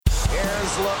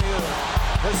Here's Lemieux.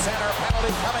 The center penalty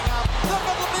coming up. Look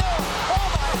at Lemieux. Oh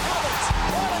my heavens.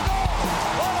 What a goal.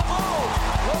 What a move.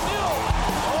 Lemieux.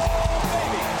 Oh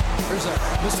baby. There's a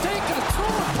mistake and a throw.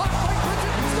 Puck by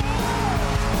Bridget.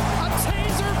 A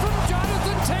taser from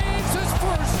Jonathan Toews is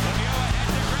first. Lemieux ahead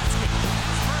to Gretzky.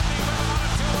 Murphy with him on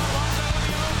a 2-on-1 to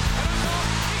Lemieux. And a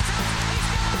goal. He shoots. He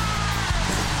scores.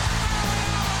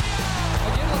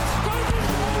 Again, let's go.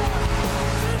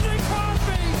 Sidney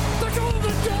Crosby. The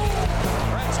golden goal.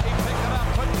 Gretzky picked it up.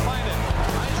 Couldn't find it.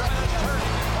 Yzerman is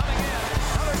turning and coming in.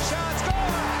 Another shot.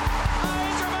 Score.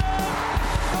 Yzerman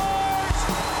scores.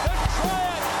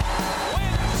 Detroit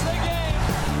wins the game.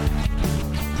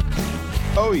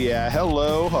 Oh yeah,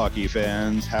 hello hockey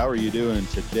fans. How are you doing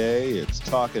today? It's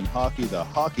Talkin' Hockey, the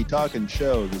Hockey Talkin'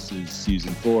 Show. This is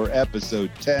season 4,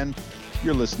 episode 10.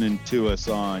 You're listening to us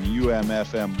on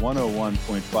UMFM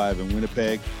 101.5 in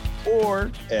Winnipeg,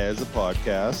 or as a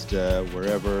podcast,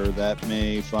 wherever that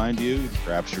may find you.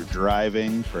 Perhaps you're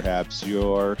driving, perhaps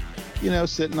you're,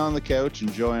 sitting on the couch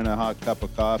enjoying a hot cup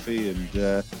of coffee,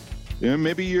 and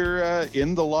maybe you're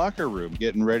in the locker room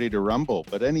getting ready to rumble.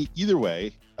 But either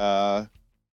way,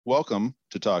 welcome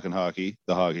to Talkin' Hockey,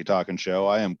 the Hockey Talkin' Show.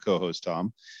 I am co-host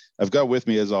Tom. I've got with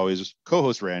me, as always,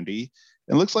 co-host Randy.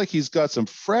 And looks like he's got some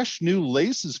fresh new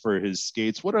laces for his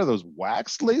skates. What are those,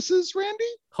 waxed laces, Randy?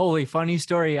 Holy funny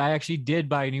story. I actually did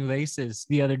buy new laces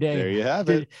the other day. There you have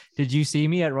it. Did you see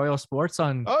me at Royal Sports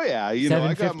on Oh yeah, I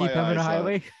got my Pembina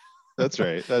Highway? That's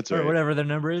right. That's right. Or whatever the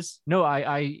number is. No,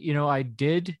 I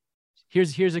did.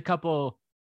 Here's a couple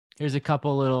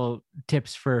little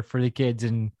tips for the kids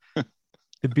and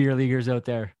the beer leaguers out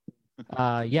there.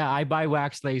 I buy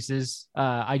wax laces.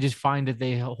 I just find that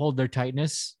they hold their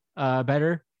tightness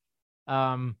better.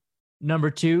 Number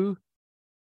 2,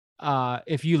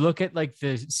 if you look at like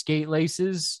the skate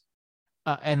laces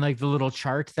and like the little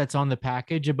chart that's on the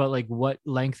package about like what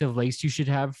length of lace you should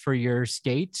have for your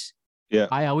skates,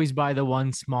 I always buy the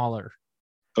one smaller.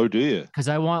 Oh, do you? Because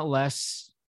I want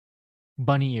less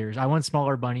bunny ears. I want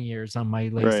smaller bunny ears on my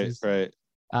laces. Right.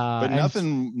 But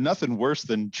nothing worse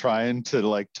than trying to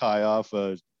like tie off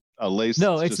a lace.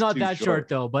 No, it's not that short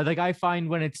though. But like I find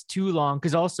when it's too long,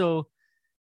 because also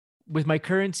with my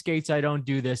current skates, I don't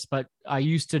do this, but I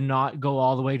used to not go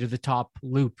all the way to the top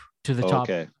loop to the top.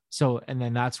 Okay. So, and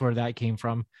then that's where that came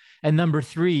from. And number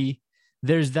 3,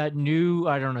 there's that new,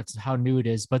 I don't know how new it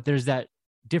is, but there's that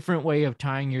different way of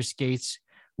tying your skates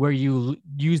where you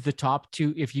use the top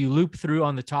 2. If you loop through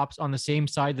on the tops on the same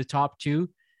side, the top 2,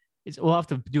 we'll have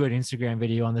to do an Instagram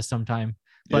video on this sometime.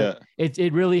 But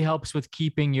it really helps with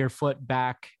keeping your foot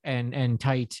back and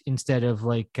tight instead of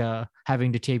like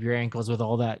having to tape your ankles with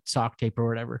all that sock tape or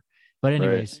whatever. But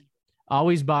anyways,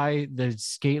 always buy the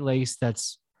skate lace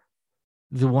that's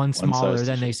the one smaller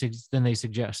than they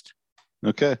suggest.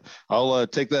 Okay, I'll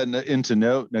take that into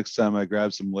note next time I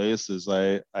grab some laces.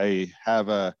 I have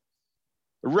a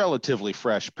relatively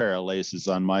fresh pair of laces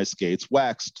on my skates,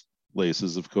 waxed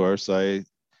laces, of course.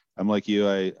 I'm like you.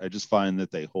 I just find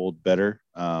that they hold better.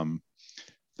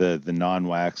 The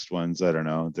non-waxed ones, I don't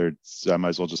know. I might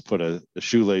as well just put a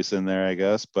shoelace in there, I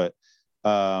guess. But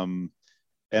and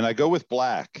I go with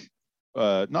black.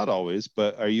 Not always,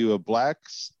 but are you a black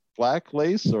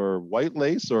lace or white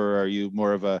lace, or are you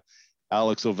more of a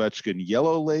Alex Ovechkin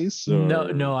yellow lace? Or...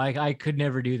 No, I could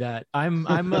never do that. I'm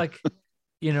like,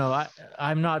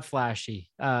 I'm not flashy.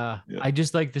 I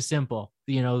just like the simple.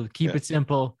 Keep it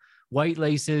simple. White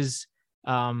laces.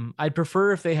 I'd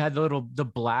prefer if they had the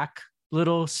black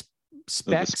little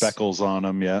specks, speckles on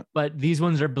them. Yeah. But these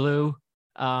ones are blue.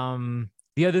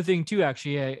 The other thing too,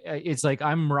 actually, it's like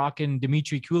I'm rocking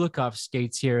Dmitry Kulikov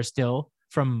skates here still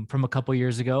from a couple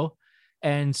years ago.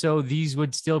 And so these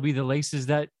would still be the laces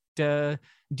that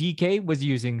DK was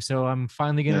using. So I'm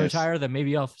finally going to retire them.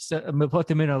 Maybe I'll put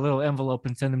them in a little envelope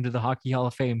and send them to the Hockey Hall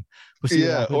of Fame.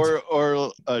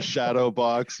 Or a shadow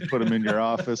box, put them in your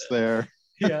office there.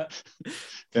 Yeah.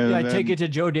 Take it to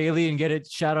Joe Daly and get it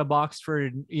shadow boxed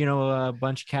for, a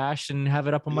bunch of cash and have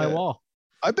it up on my wall.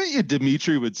 I bet you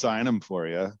Dimitri would sign them for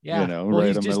you. Yeah. Well,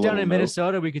 he's just down in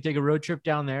Minnesota. We could take a road trip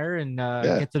down there and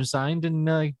get them signed.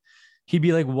 And he'd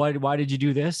be like, why did you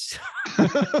do this?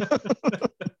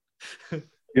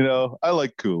 I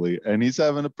like Cooley, and he's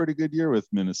having a pretty good year with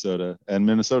Minnesota, and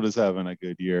Minnesota's having a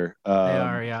good year. They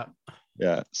are, yeah.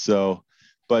 Yeah. So,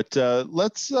 but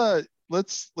let's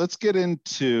get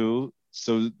into.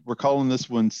 So we're calling this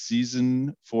one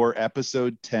season 4,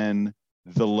 episode 10,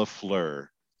 the Lafleur,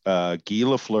 Guy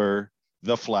Lafleur,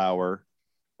 the Flower.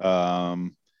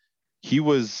 He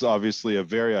was obviously a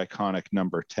very iconic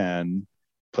number 10.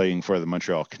 playing for the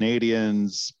Montreal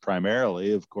Canadiens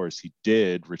primarily. Of course, he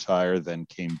did retire, then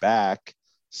came back,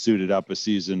 suited up a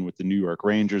season with the New York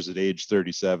Rangers at age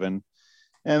 37.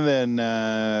 And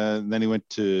then he went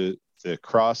to the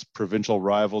cross-provincial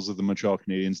rivals of the Montreal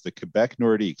Canadiens, the Quebec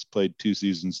Nordiques, played 2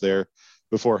 seasons there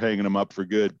before hanging him up for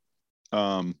good.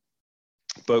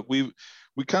 But we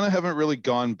kind of haven't really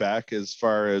gone back as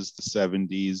far as the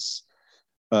 70s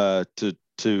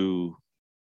to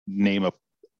name a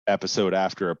episode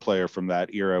after a player from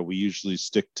that era. We usually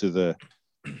stick to the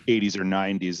 80s or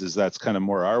 90s, as that's kind of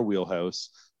more our wheelhouse.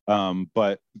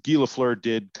 But Guy Lafleur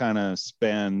did kind of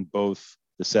span both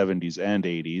the 70s and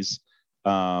 80s.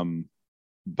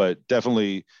 But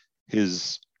definitely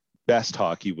his best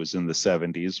hockey was in the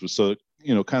 70s, was so,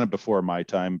 kind of before my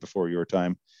time, before your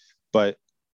time. But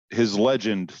his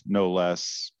legend, no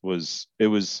less,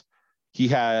 he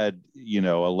had,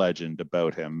 a legend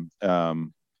about him.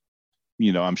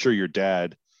 I'm sure your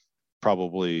dad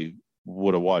probably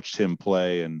would have watched him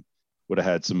play and would have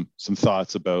had some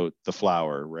thoughts about the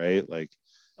Flower, right? Like,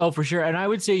 oh, for sure. And I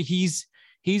would say he's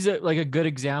a good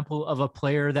example of a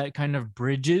player that kind of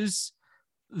bridges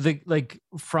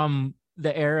from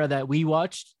the era that we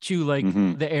watched to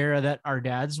the era that our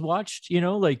dads watched,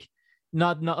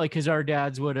 not like, cause our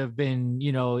dads would have been,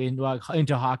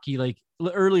 into hockey, like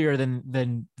earlier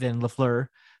than Lafleur.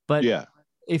 But yeah,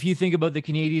 if you think about the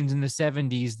Canadiens in the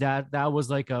 70s, that was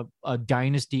like a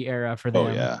dynasty era for them.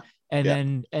 Oh yeah.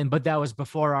 But that was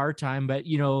before our time. But,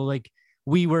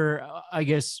 we were, I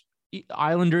guess,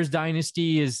 Islanders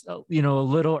dynasty is, a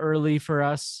little early for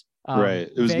us. Right.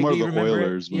 It was more the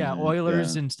Oilers.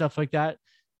 Oilers and stuff like that.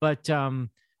 But,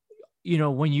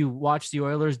 when you watch the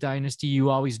Oilers dynasty,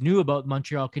 you always knew about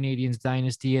Montreal Canadiens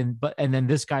dynasty. And then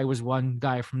this guy was one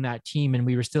guy from that team, and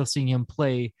we were still seeing him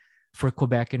play for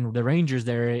Quebec and the Rangers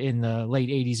there in the late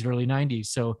 80s, early 90s.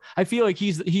 So I feel like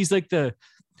he's like the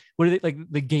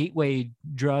gateway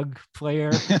drug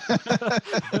player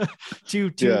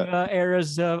to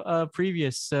eras of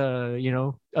previous,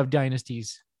 of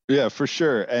dynasties. Yeah, for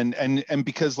sure. And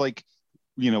because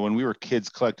when we were kids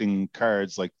collecting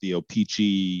cards like the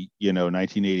O-Pee-Chee,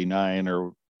 1989 or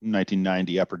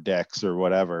 1990 Upper Decks or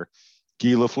whatever, Guy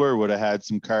Lafleur would have had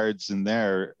some cards in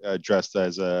there dressed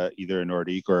as either a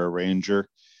Nordique or a Ranger.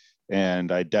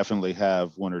 And I definitely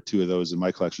have 1 or 2 of those in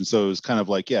my collection. So it was kind of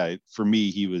like, yeah, for me,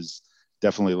 he was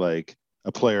definitely like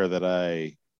a player that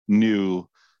I knew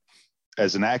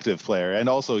as an active player. And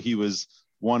also he was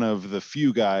one of the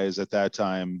few guys at that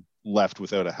time left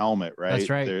without a helmet, right?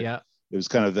 That's right. Yeah. It was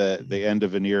kind of the end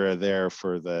of an era there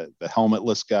for the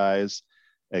helmetless guys.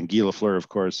 And Guy Lafleur, of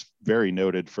course, very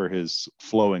noted for his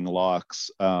flowing locks.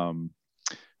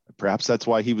 Perhaps that's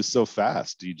why he was so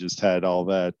fast. He just had all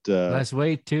that less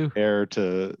weight too, air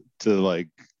to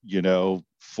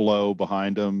flow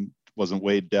behind him. Wasn't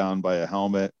weighed down by a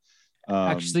helmet.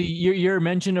 Actually, your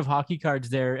mention of hockey cards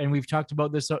there, and we've talked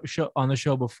about this on the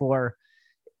show before.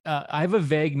 I have a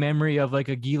vague memory of like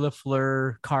a Guy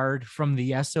Lafleur card from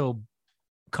the Esso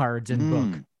cards and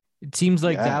book. It seems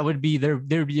like that would be there'd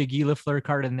be a Guy Lafleur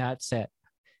card in that set.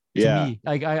 To me,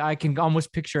 like I can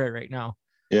almost picture it right now.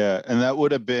 Yeah, and that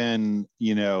would have been,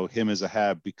 him as a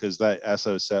Hab, because that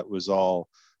Esso set was all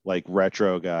like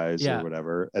retro guys or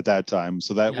whatever at that time.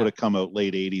 So that would have come out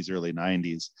late 80s, early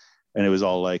 90s. And it was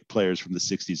all like players from the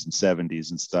 60s and 70s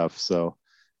and stuff. So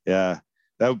yeah,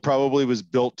 that probably was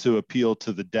built to appeal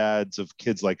to the dads of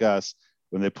kids like us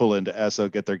when they pull into Esso,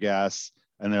 get their gas,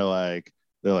 and they're like,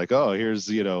 oh, here's,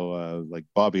 like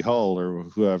Bobby Hull or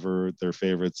whoever their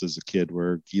favorites as a kid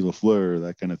were, Guy Lafleur,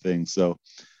 that kind of thing. So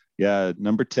yeah,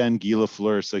 number 10, Guy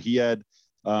Lafleur. So he had,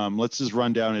 let's just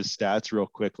run down his stats real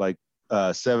quick. Like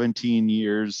 17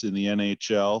 years in the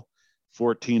NHL,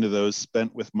 14 of those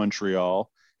spent with Montreal.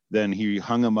 Then he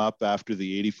hung him up after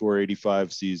the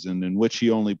 84-85 season, in which he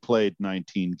only played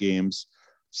 19 games.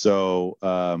 So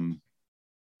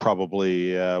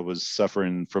probably was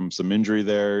suffering from some injury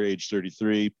there, age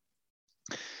 33.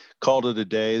 Called it a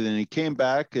day. Then he came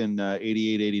back in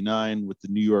 88-89 with the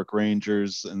New York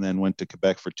Rangers, and then went to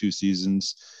Quebec for 2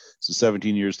 seasons. So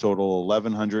 17 years total,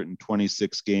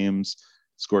 1,126 games,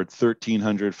 scored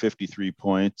 1,353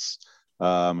 points.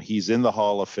 He's in the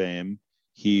Hall of Fame.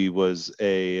 He was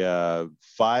a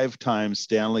 5-time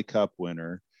Stanley Cup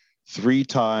winner,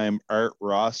 3-time Art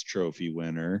Ross Trophy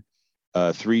winner,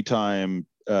 3-time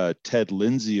Ted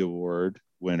Lindsay Award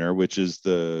winner, which is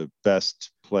the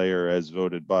best player as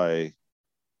voted by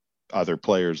other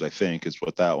players, I think is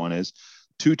what that one is.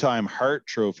 2-time Hart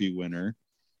Trophy winner.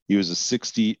 He was a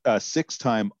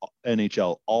 6-time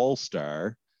NHL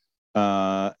All-Star.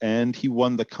 And he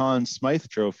won the Conn Smythe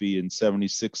Trophy in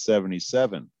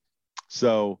 76-77.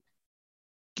 So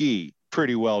Guy,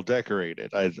 pretty well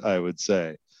decorated, I would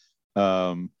say.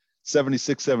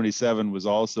 76-77 was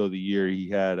also the year he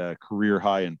had a career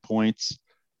high in points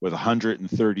with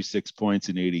 136 points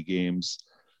in 80 games.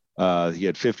 He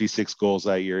had 56 goals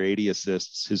that year, 80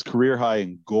 assists. His career high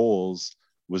in goals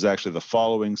was actually the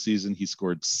following season. He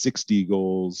scored 60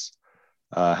 goals,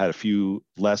 had a few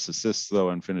less assists,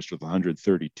 though, and finished with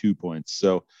 132 points.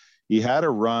 So he had a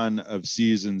run of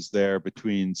seasons there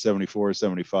between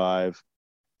 74-75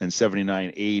 and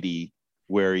 79-80,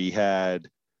 where he had,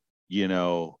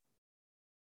 I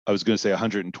was going to say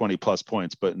 120 plus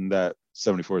points, but in that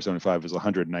 74-75 was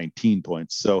 119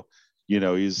 points. So,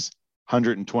 he's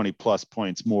 120 plus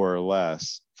points more or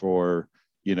less for,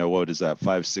 what is that,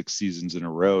 5-6 seasons in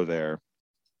a row there.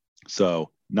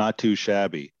 So not too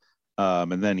shabby.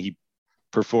 And then he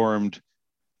performed,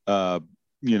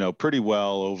 pretty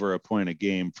well over a point a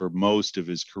game for most of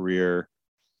his career.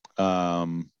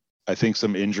 I think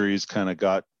some injuries kind of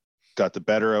got the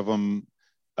better of him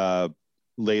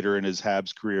later in his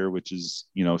Habs career, which is,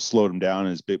 slowed him down.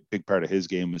 His big part of his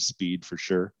game was speed for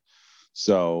sure.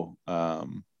 So, Guy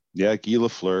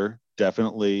Lafleur,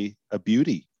 definitely a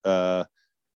beauty.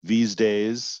 These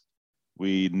days,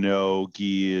 we know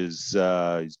Guy is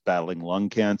he's battling lung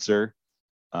cancer.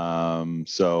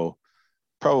 So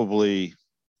probably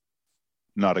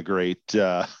not a great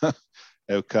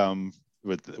outcome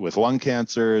with lung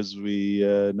cancer, as we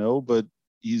know, but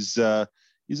he's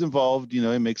involved.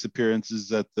 He makes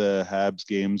appearances at the Habs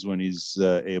games when he's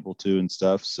able to and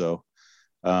stuff. So,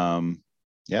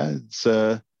 he's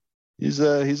a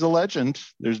legend.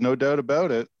 There's no doubt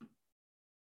about it.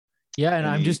 Yeah, and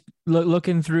I'm just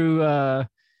looking through his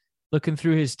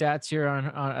stats here on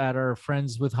at our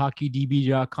friends with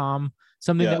HockeyDB.com.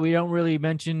 Something that we don't really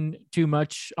mention too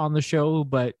much on the show,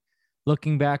 but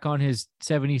looking back on his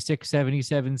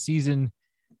 76-77 season,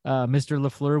 Mr.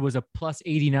 Lafleur was a plus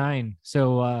 89.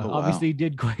 So obviously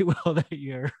did quite well that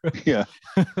year. Yeah.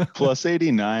 Plus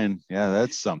 89. Yeah,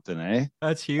 that's something, eh?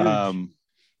 That's huge.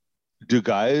 Do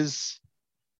guys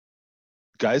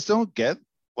don't get,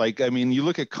 you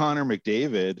look at Connor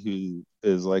McDavid, who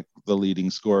is like the leading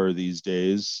scorer these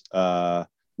days.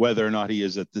 Whether or not he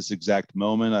is at this exact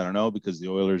moment, I don't know, because the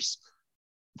Oilers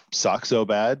suck so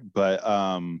bad. But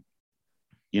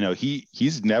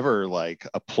he's never like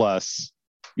a plus.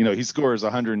 He scores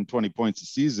 120 points a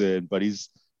season, but he's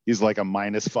like a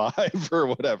 -5 or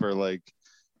whatever.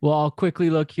 Well, I'll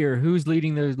quickly look here. Who's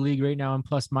leading the league right now in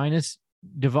plus minus?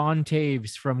 Devon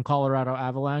Taves from Colorado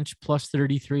Avalanche, plus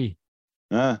 33.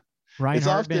 Ryan it's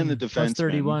Hartman, often the defenseman. plus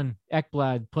 31.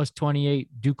 Ekblad, plus 28.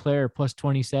 Duclair, plus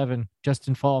 27.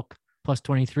 Justin Falk, plus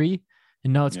 23.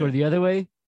 And now let's go the other way.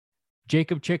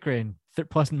 Jacob Chikrin,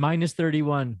 minus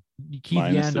 31. Keith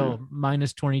Yandel,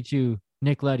 minus 22.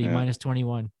 Nick Leddy, minus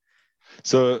 21.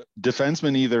 So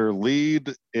defensemen either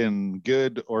lead in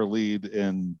good or lead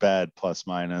in bad plus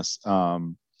minus.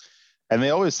 And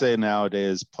they always say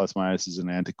nowadays plus minus is an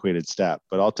antiquated stat,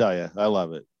 but I'll tell you, I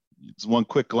love it. It's one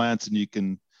quick glance and you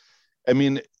can,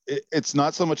 it's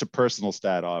not so much a personal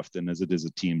stat often as it is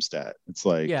a team stat. It's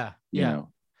like, Well,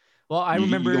 I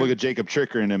remember you look at Jacob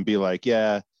Chikrin and be like,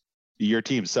 your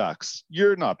team sucks.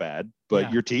 You're not bad,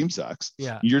 but your team sucks.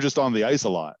 Yeah. You're just on the ice a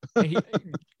lot.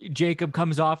 Jacob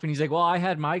comes off and he's like, well, I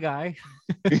had my guy.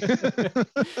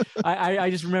 I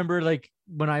just remember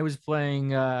when I was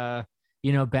playing,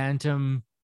 bantam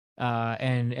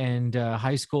and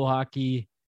high school hockey,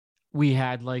 we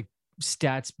had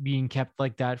stats being kept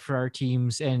like that for our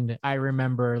teams. And I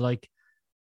remember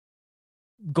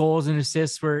goals and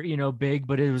assists were, big,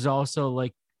 but it was also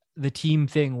the team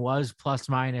thing was plus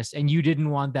minus, and you didn't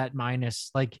want that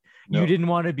minus. You didn't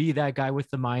want to be that guy with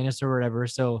the minus or whatever.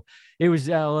 So it was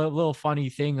a little funny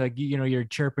thing. You're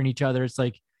chirping each other. It's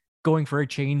going for a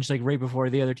change, right before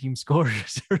the other team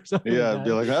scores or something. Yeah.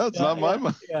 Be like, oh, it's not my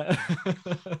mind. Yeah.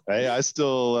 Hey, I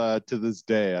still, to this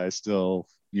day,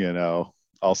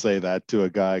 I'll say that to a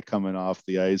guy coming off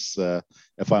the ice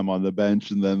if I'm on the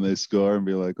bench and then they score and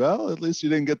be like, well, at least you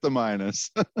didn't get the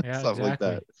minus. Stuff like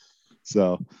that.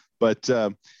 So, but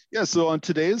so on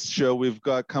today's show, we've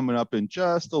got coming up in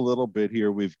just a little bit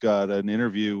here, we've got an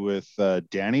interview with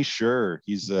Danny Scher.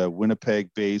 He's a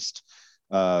Winnipeg-based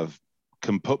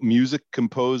music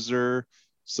composer,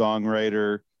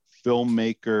 songwriter,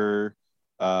 filmmaker,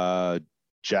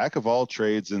 jack of all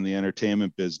trades in the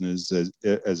entertainment business,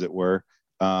 as it were.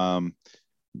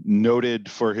 Noted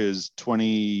for his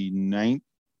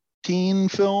 2019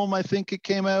 film, I think it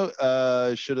came out.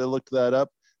 Should have looked that up.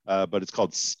 But it's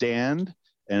called Stand,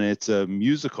 and it's a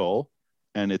musical,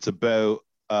 and it's about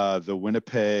the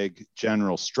Winnipeg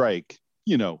general strike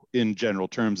in general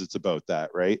terms, it's about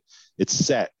that, right? It's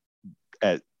set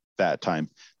at that time.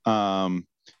 So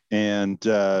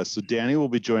Danny will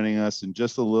be joining us in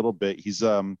just a little bit. He's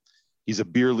a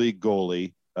beer league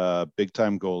goalie, big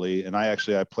time goalie, and I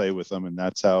play with him, and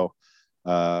that's how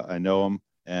I know him.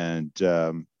 And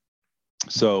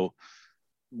so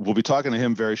we'll be talking to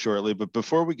him very shortly. But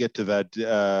before we get to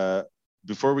that,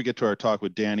 before we get to our talk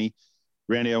with Danny,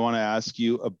 Randy, I want to ask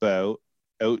you about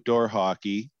outdoor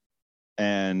hockey.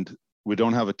 And we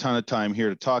don't have a ton of time here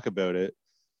to talk about it,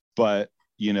 but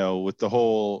with the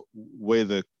whole way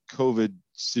the COVID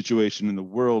situation in the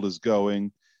world is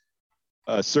going,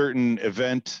 a certain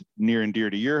event near and dear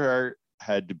to your heart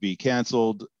had to be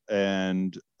canceled,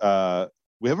 and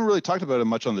we haven't really talked about it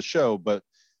much on the show, but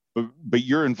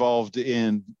you're involved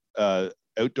in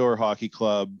outdoor hockey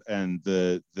club and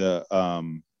the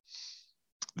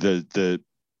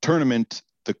tournament.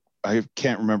 I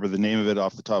can't remember the name of it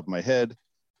off the top of my head.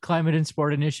 Climate and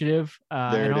Sport Initiative,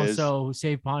 and also is.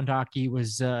 Save Pond Hockey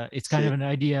was. It's kind of an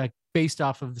idea based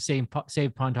off of the same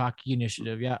Save Pond Hockey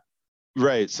initiative. Yeah.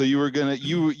 Right. So you were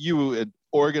you had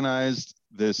organized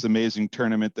this amazing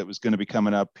tournament that was going to be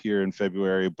coming up here in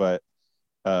February, but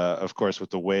of course,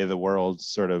 with the way the world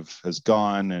sort of has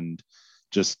gone and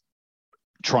just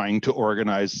trying to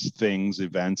organize things,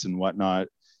 events and whatnot,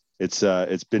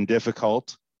 it's been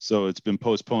difficult. So it's been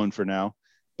postponed for now.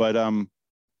 But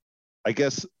I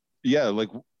guess, yeah, like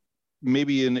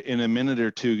maybe in a minute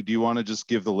or two, do you want to just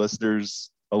give the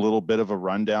listeners a little bit of a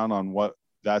rundown on what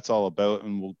that's all about?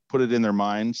 And we'll put it in their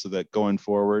mind so that going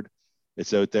forward,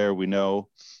 it's out there, we know,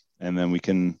 and then we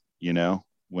can,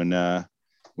 when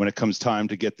it comes time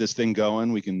to get this thing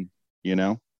going, we can, get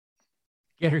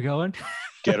her going.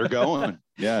 Get her going.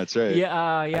 Yeah, that's right.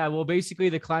 Yeah. Well, basically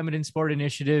the Climate and Sport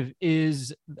Initiative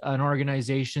is an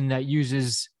organization that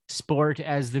uses sport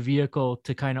as the vehicle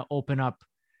to kind of open up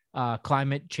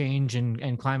climate change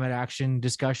and climate action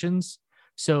discussions.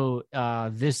 So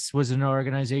this was an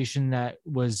organization that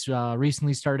was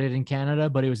recently started in Canada,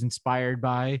 but it was inspired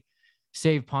by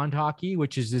Save Pond Hockey,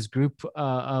 which is this group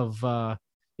of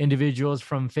individuals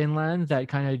from Finland that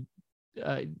kind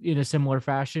of in a similar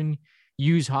fashion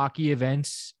use hockey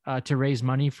events to raise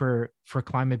money for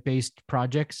climate-based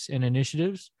projects and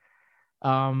initiatives.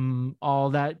 All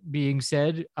that being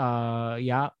said,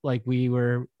 like we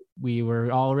were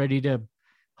all ready to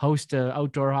host an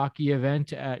outdoor hockey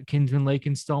event at Kinsman Lake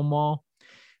in Stonewall.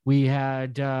 We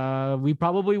had we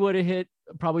probably would have hit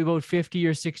about 50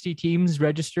 or 60 teams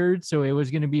registered, so it was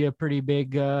going to be a pretty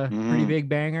big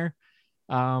banger.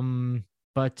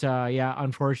 But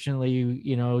unfortunately,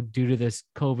 due to this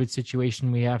COVID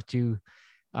situation, we have to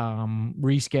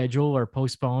reschedule or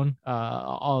postpone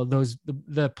all those.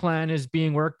 The plan is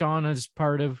being worked on as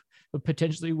part of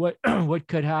potentially what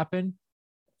could happen,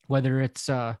 whether it's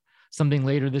something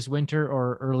later this winter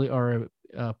or early or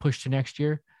push to next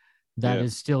year. That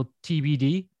is still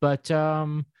TBD. But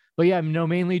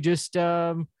mainly just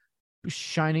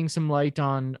shining some light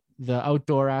on the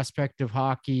outdoor aspect of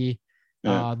hockey.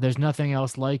 There's nothing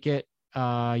else like it.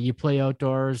 You play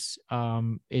outdoors.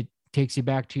 It takes you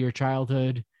back to your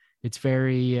childhood. It's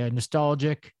very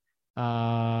nostalgic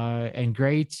and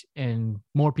great, and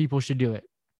more people should do it.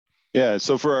 Yeah.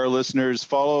 So for our listeners,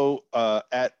 follow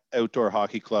at Outdoor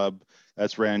Hockey Club.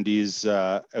 That's Randy's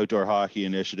outdoor hockey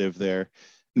initiative there.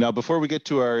 Now, before we get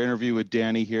to our interview with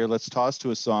Danny here, let's toss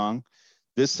to a song.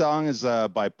 This song is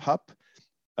by Pup,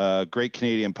 a great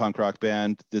Canadian punk rock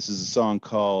band. This is a song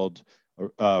called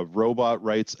Robot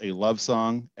Writes a Love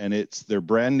Song, and it's their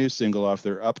brand new single off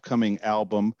their upcoming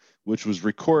album, which was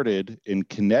recorded in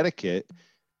Connecticut,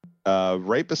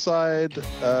 right beside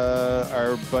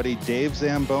our buddy Dave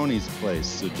Zamboni's place.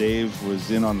 So Dave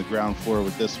was in on the ground floor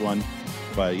with this one.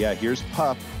 But yeah, here's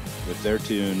Pup with their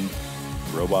tune,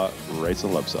 Robot Writes a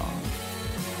Love Song.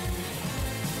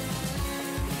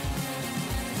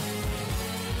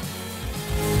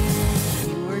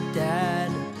 You were dead.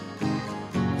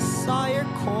 Saw your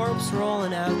corpse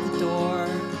rolling out the door.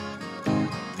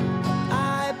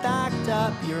 I backed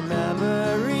up your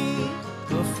memory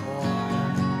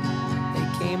before they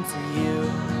came for you.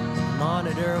 The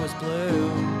monitor was blue,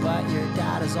 but your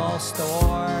data's all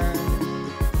stored.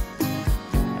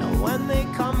 And when they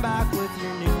come back with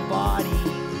your new body,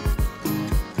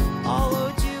 I'll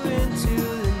load you into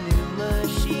the new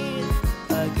machine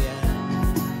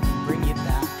again, bring you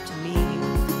back to me.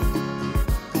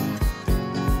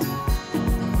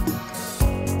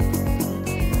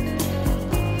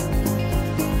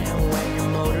 And when your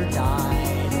motor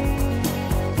died,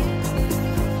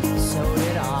 so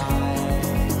did I.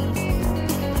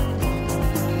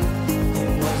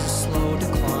 It was a slow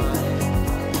decline.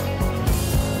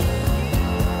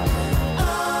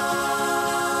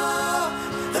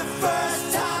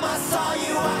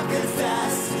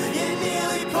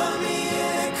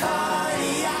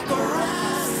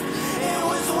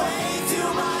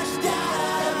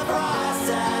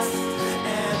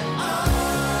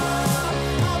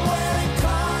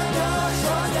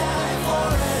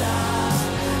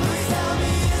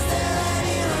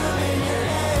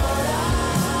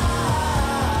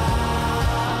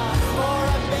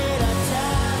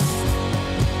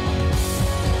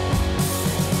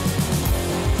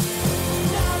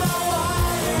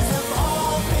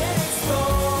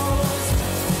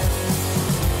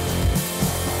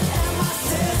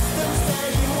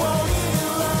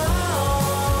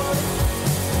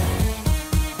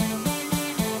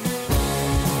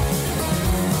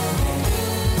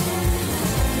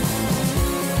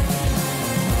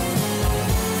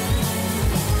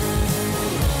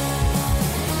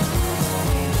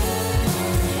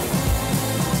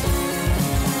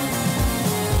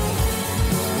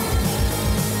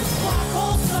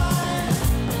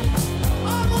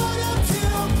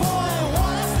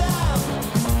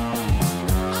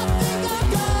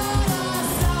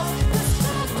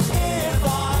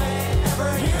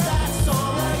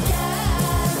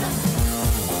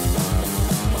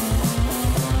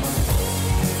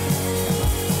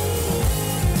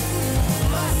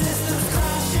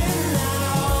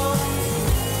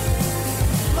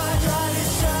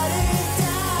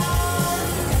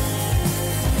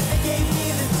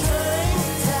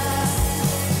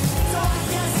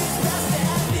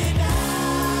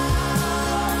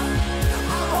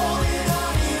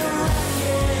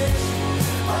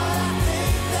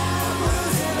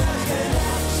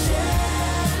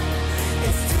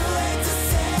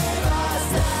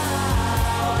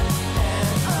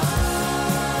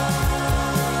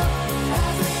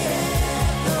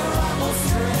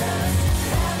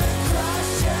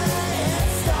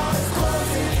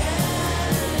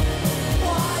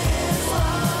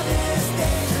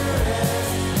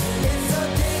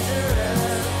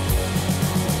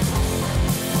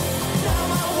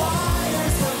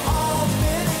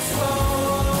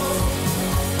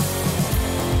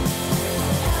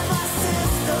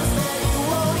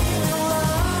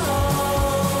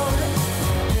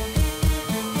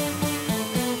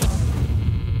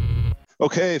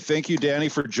 Okay, thank you, Danny,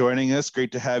 for joining us.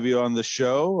 Great to have you on the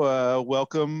show.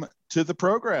 Welcome to the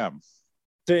program.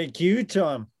 Thank you,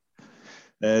 Tom.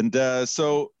 And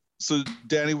so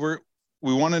Danny, we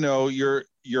want to know you're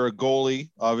a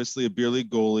goalie, obviously a beer league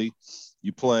goalie.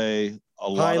 You play a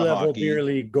lot of high-level hockey. beer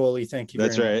league goalie. Thank you.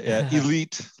 That's very right. Yeah,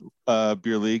 elite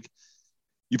beer league.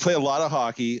 You play a lot of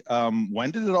hockey.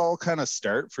 When did it all kind of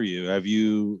start for you? Have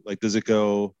you does it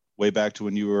go way back to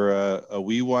when you were a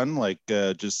wee one?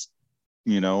 Just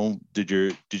did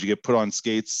you get put on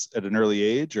skates at an early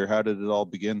age, or how did it all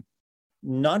begin?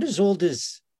 Not as old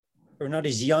as, or not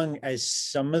as young as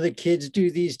some of the kids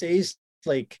do these days.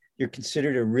 Like, you're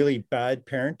considered a really bad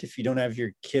parent if you don't have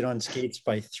your kid on skates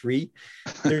by 3.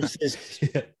 There's this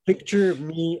picture of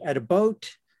me at I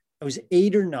was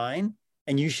 8 or 9,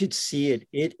 and you should see it.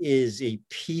 It is a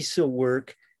piece of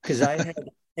work because I had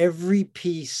every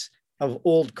piece of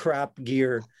old crap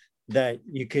gear that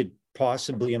you could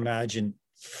possibly imagine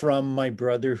from my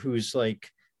brother, who's like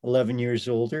 11 years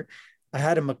older. I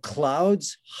had a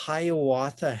McLeod's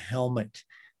Hiawatha helmet,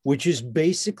 which is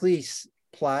basically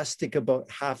plastic about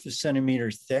half a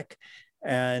centimeter thick.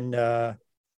 And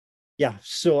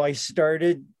so I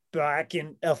started back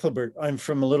in Ethelbert. I'm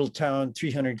from a little town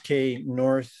 300K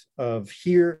north of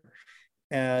here.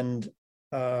 And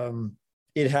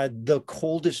it had the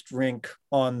coldest rink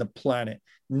on the planet.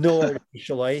 No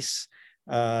artificial ice,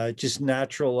 just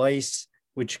natural ice,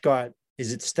 which got,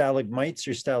 is it stalagmites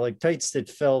or stalactites that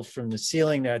fell from the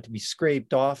ceiling that had to be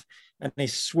scraped off. And I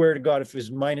swear to God, if it was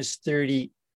minus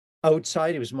 30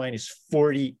 outside, it was minus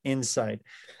 40 inside.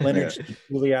 Leonard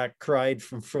Juliak cried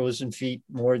from frozen feet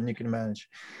more than you can imagine.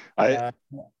 And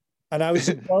I was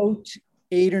about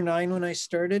 8 or 9 when I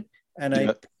started, and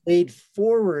I played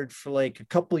forward for like a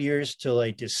couple of years till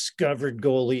I discovered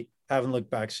goalie. Haven't looked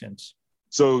back since.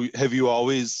 So have you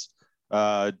always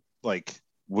have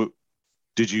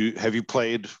you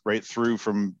played right through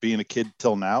from being a kid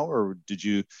till now, or did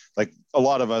you, like a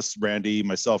lot of us, Randy,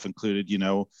 myself included,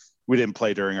 we didn't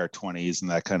play during our 20s and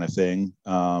that kind of thing.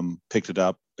 Picked it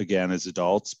up again as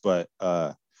adults, but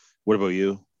what about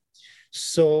you?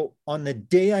 So on the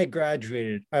day I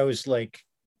graduated, I was like,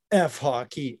 F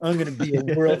hockey, I'm going to be a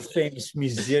world famous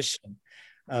musician.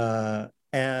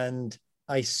 And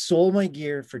I sold my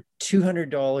gear for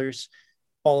 $200,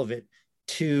 all of it,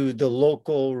 to the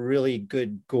local really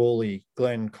good goalie.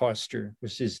 Glenn Koster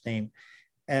was his name.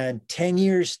 And 10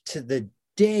 years to the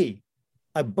day,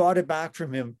 I bought it back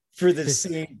from him for the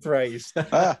same price.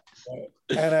 And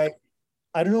I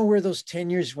don't know where those 10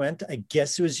 years went. I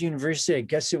guess it was university. I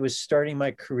guess it was starting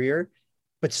my career.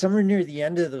 But somewhere near the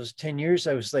end of those 10 years,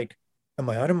 I was like, am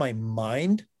I out of my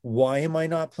mind? Why am I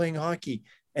not playing hockey?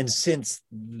 And since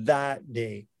that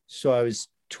day, so I was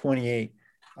 28,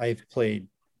 I've played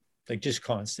like just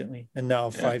constantly. And now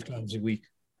 5 times a week.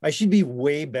 I should be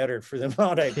way better for the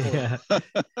amount I play. Yeah.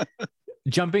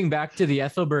 Jumping back to the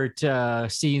Ethelbert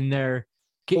scene there,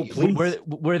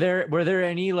 were there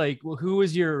any, who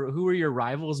were your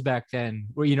rivals back then?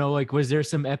 Was there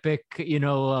some epic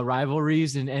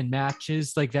rivalries and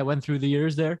matches like that went through the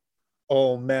years there?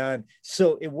 Oh man,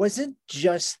 so it wasn't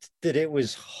just that it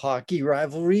was hockey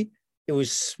rivalry, it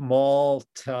was small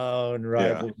town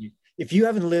rivalry. If you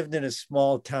haven't lived in a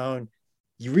small town,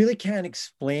 you really can't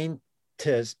explain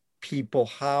to people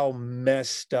how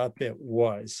messed up it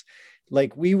was.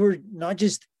 Like, we were not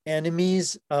just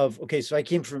enemies of, so I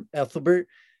came from Ethelbert.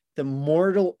 The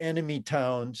mortal enemy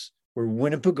towns were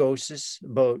Winnipegosis,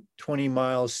 about 20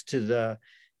 miles to the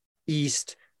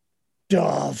east,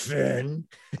 Dauphin,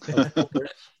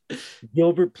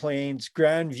 Gilbert Plains,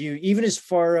 Grandview, even as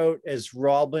far out as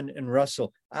Roblin and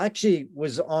Russell. I actually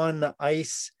was on the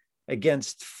ice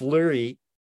against Fleury.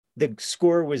 The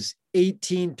score was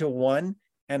 18-1.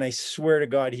 And I swear to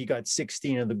God, he got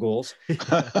 16 of the goals.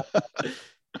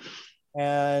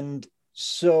 And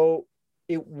so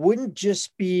it wouldn't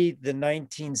just be the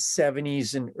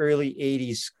 1970s and early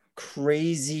 80s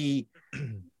crazy,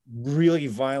 really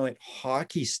violent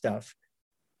hockey stuff.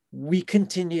 We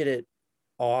continued it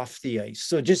off the ice.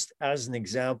 So just as an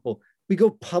example, we go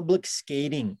public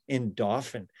skating in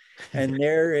Dauphin. And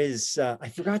there is, I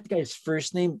forgot the guy's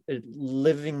first name.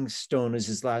 Livingstone is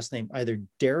his last name, either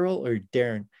Daryl or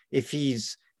Darren. If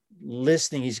he's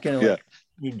listening, he's going to let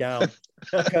me down.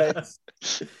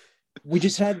 We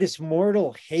just had this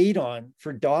mortal hate on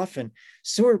for Dauphin.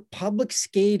 So we're public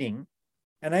skating,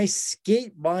 and I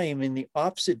skate by him in the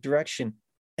opposite direction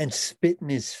and spit in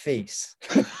his face.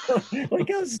 Like,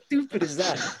 how stupid is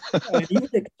that? And he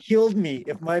would have killed me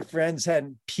if my friends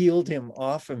hadn't peeled him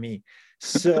off of me.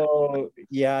 So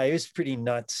yeah, it was pretty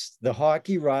nuts. The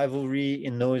hockey rivalry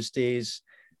in those days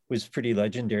was pretty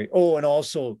legendary. Oh, and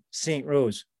also St.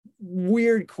 Rose.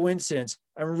 Weird coincidence.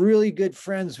 I'm really good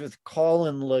friends with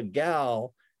Colin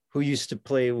Legal, who used to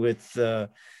play with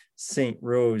St.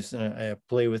 Rose, and I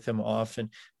play with him often.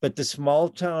 But the small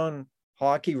town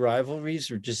hockey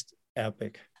rivalries are just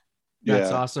epic.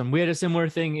 That's Yeah. awesome. We had a similar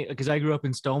thing because I grew up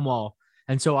in Stonewall,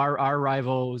 and so our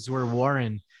rivals were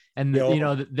Warren, and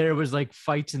there was like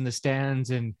fights in the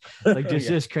stands and like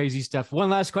just crazy stuff.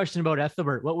 One last question about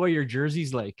Ethelbert. What were your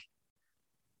jerseys like?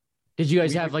 Did you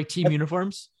guys have like team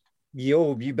uniforms?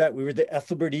 Yo, you bet. We were the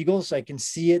Ethelbert Eagles. I can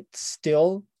see it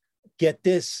still. Get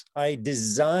this, I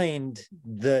designed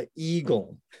the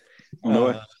eagle.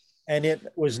 And it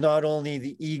was not only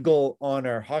the eagle on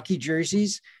our hockey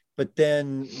jerseys, but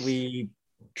then we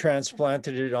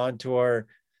transplanted it onto our,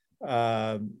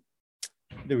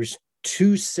 there was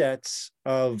 2 sets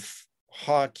of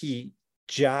hockey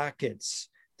jackets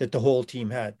that the whole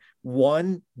team had.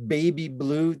 One baby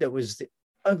blue that was the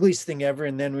ugliest thing ever.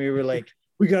 And then we were like,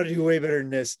 we got to do way better than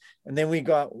this. And then we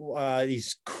got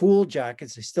these cool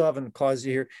jackets. I still have in the closet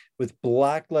here with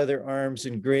black leather arms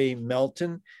and gray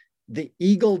Melton. The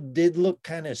eagle did look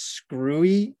kind of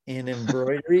screwy in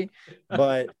embroidery,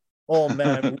 but oh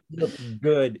man, we looked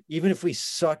good. Even if we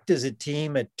sucked as a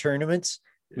team at tournaments,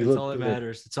 it's all that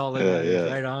matters. It's all that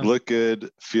matters. Right on. Look good,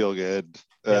 feel good,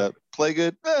 play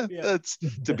good. That's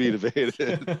to be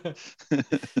debated.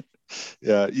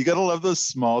 Yeah, you gotta love those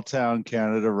small town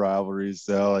Canada rivalries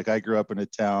though. Like I grew up in a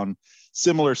town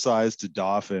similar size to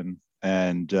Dauphin,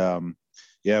 and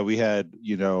we had,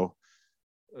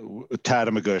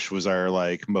 Tatamagouche was our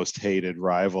like most hated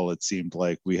rival. It seemed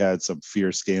like we had some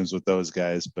fierce games with those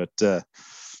guys, but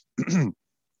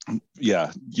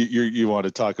you want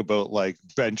to talk about like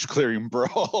bench clearing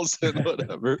brawls and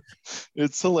whatever.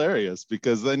 It's hilarious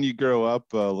because then you grow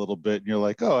up a little bit and you're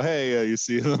like, oh hey, you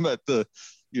see them at the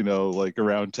like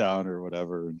around town or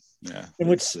whatever. And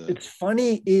what's it's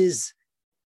funny is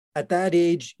at that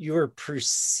age your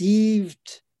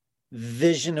perceived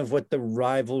vision of what the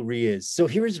rivalry is. So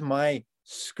here's my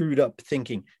screwed up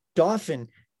thinking. Dauphin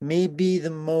may be the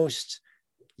most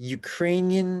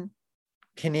Ukrainian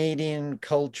Canadian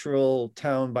cultural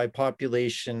town by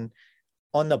population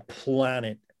on the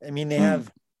planet. I mean, they have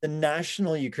the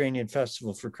National Ukrainian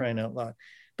Festival, for crying out loud.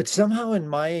 But somehow in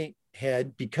my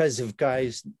head, because of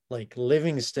guys like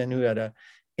Livingston who had a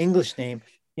English name,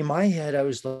 in my head I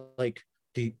was like,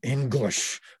 the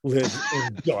English live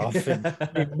in Dauphin.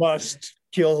 We must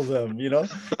kill them,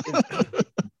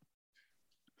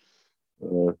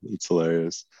 It's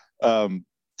hilarious.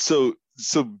 So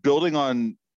building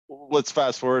on, let's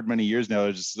fast forward many years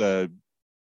now. Just the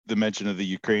mention of the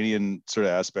Ukrainian sort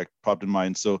of aspect popped in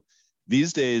mind. So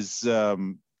these days,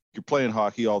 you're playing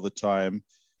hockey all the time.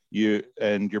 You're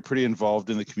pretty involved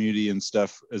in the community and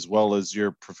stuff, as well as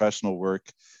your professional work.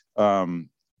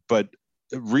 But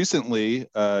recently,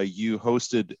 you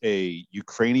hosted a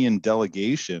Ukrainian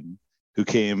delegation who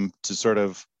came to sort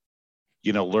of,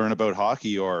 learn about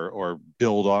hockey or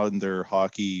build on their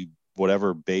hockey,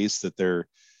 whatever base that they're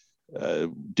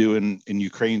doing in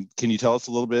Ukraine. Can you tell us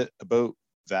a little bit about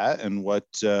that and what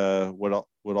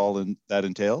all that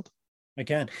entailed? I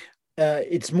can.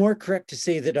 It's more correct to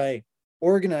say that I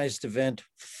organized event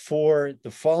for the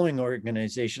following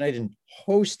organization. I didn't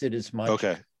host it as much.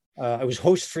 Okay. I was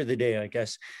host for the day, I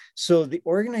guess. So the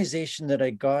organization that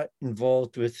I got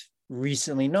involved with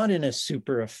recently, not in a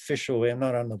super official way, I'm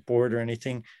not on the board or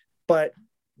anything, but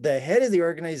the head of the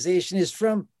organization is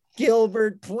from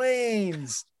Gilbert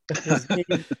Plains. His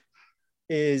name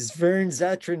is Vern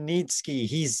Zatronitsky.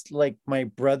 He's like my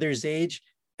brother's age,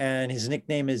 and his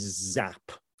nickname is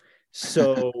Zap.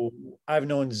 So I've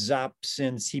known Zap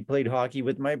since he played hockey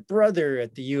with my brother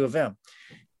at the U of M.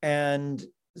 And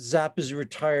Zap is a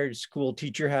retired school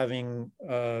teacher, having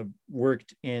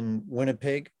worked in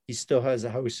Winnipeg. He still has a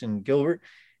house in Gilbert.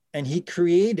 And he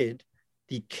created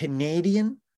the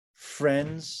Canadian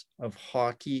Friends of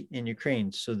Hockey in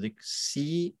Ukraine. So the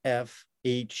CFHU.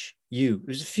 It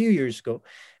was a few years ago.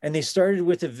 And they started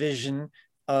with a vision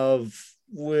of,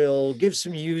 we'll give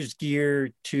some used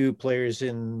gear to players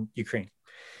in Ukraine.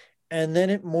 And then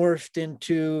it morphed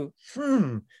into,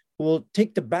 we'll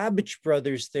take the Babbage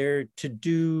brothers there to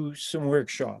do some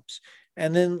workshops.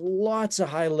 And then lots of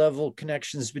high-level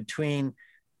connections between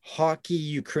Hockey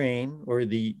Ukraine, or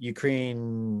the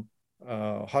Ukraine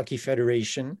Hockey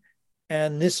Federation,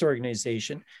 and this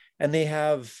organization. And they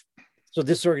have, so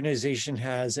this organization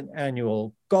has an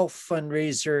annual golf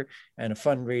fundraiser and a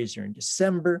fundraiser in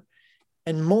December.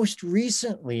 And most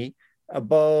recently,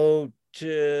 about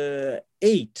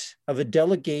 8 of a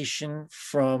delegation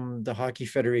from the Hockey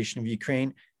Federation of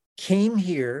Ukraine came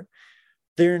here.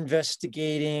 they're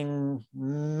investigating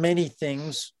many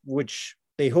things, which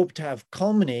they hope to have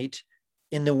culminate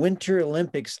in the Winter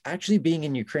Olympics actually being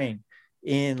in Ukraine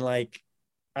in like,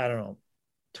 I don't know,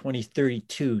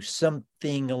 2032,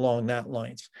 something along that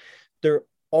lines. They're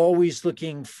always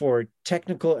looking for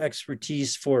technical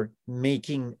expertise for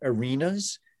making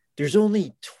arenas. There's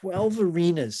only 12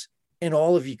 arenas in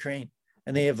all of Ukraine,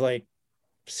 and they have like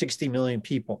 60 million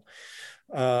people.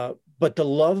 But the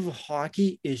love of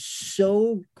hockey is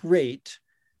so great.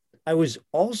 I was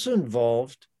also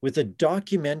involved with a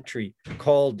documentary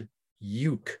called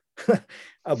Yuk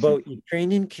about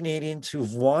Ukrainian Canadians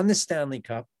who've won the Stanley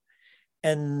Cup.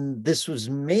 And this was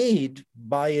made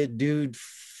by a dude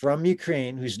from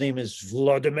Ukraine whose name is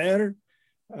Vladimir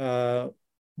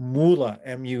Mula,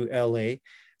 M-U-L-A.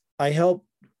 I helped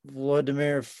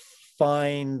Vladimir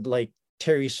find like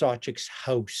Terry Sawchuk's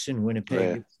house in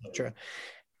Winnipeg, etc.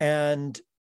 And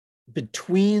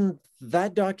between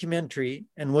that documentary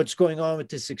and what's going on with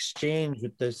this exchange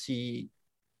with the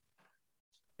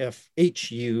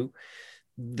CFHU,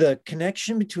 the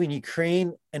connection between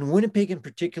Ukraine and Winnipeg in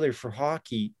particular for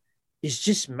hockey is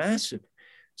just massive.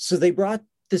 So they brought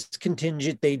this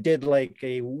contingent. They did like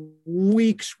a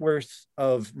week's worth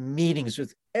of meetings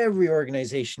with every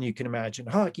organization you can imagine: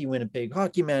 Hockey Winnipeg,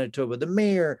 Hockey Manitoba, the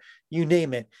mayor, you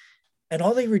name it. And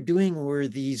all they were doing were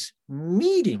these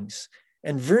meetings.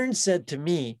 And Vern said to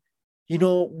me, you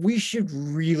know, we should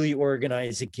really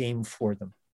organize a game for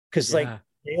them. Because like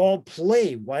they all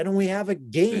play. Why don't we have a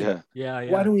game? Yeah.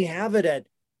 Why don't we have it at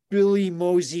Billy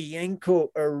Mosienko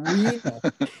Arena?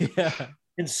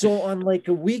 And so on like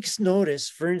a week's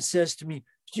notice, Vern says to me,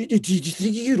 do you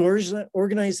think you could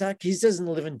organize that? He doesn't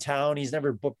live in town. He's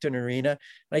never booked an arena.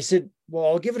 And I said, well,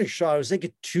 I'll give it a shot. It was like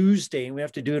a Tuesday and we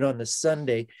have to do it on the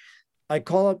Sunday. I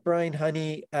call up Brian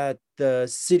Honey at the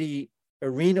city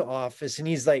arena office and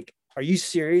he's like, are you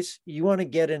serious? You want to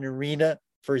get an arena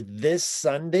for this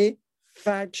Sunday?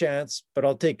 Fat chance, but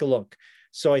I'll take a look.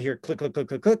 So I hear click, click, click,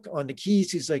 click, click on the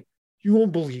keys. He's like, you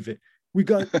won't believe it. We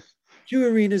got 2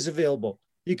 arenas available.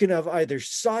 You can have either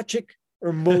Sawchuk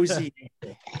or Mosey.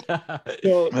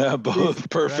 So both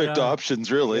perfect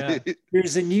options, really. Yeah.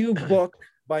 There's a new book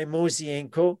by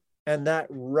Mosienko, and that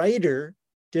writer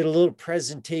did a little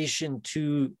presentation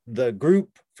to the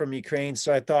group from Ukraine.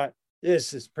 So I thought,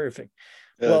 this is perfect.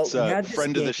 It's a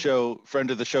friend of the show,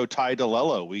 Ty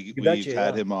DeLello. We've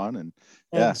had him on, and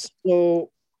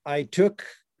so I took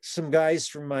some guys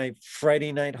from my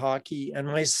Friday night hockey and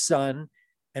my son,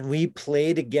 and we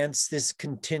played against this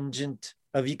contingent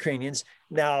of Ukrainians.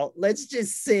 Now, let's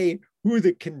just say who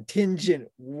the contingent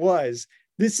was.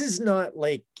 This is not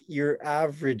like your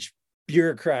average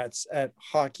bureaucrats at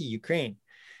Hockey Ukraine.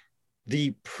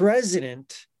 The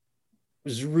president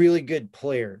was a really good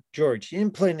player, George. He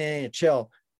didn't play in the NHL,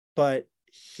 but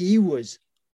he was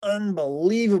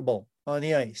unbelievable on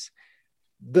the ice.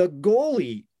 The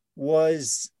goalie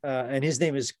was, and his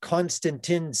name is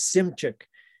Konstantin Simchuk.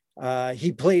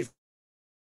 He played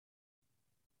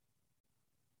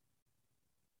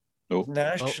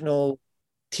national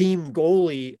team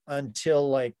goalie until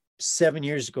like 7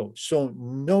 years ago. So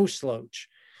no slouch.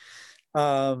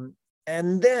 And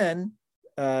then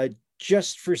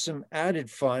just for some added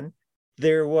fun,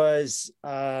 there was,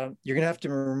 you're going to have to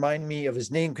remind me of his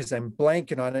name because I'm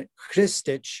blanking on it,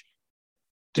 Kristich.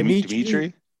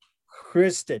 Dimitri?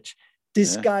 Kristich.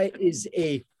 This guy is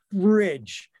a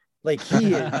fridge. Like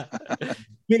he is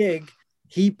big.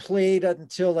 He played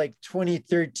until like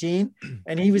 2013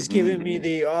 and he was giving me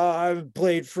the, I haven't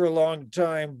played for a long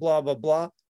time, blah, blah, blah.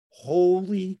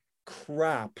 Holy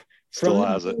crap. From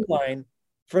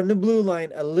the blue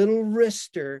line, a little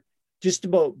wrister just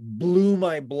about blew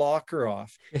my blocker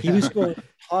off. He was going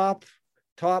top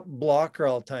blocker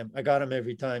all the time. I got him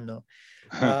every time though.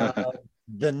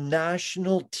 The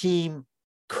national team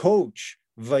coach,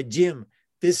 Vadim,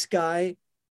 this guy,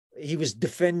 he was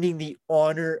defending the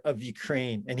honor of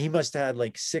Ukraine and he must have had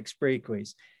like 6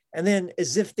 breakaways. And then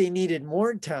as if they needed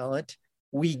more talent,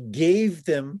 we gave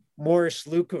them Morris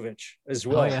Lukovic as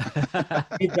well.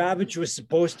 Babic was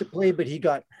supposed to play, but he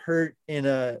got hurt in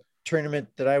a tournament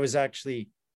that I was actually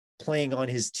playing on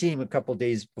his team a couple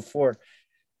days before.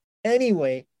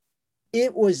 Anyway,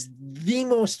 it was the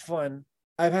most fun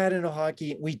I've had in a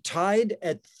hockey. We tied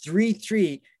at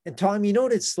 3-3. And Tom, you know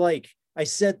what it's like? I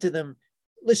said to them,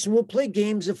 listen, we'll play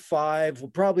games of 5.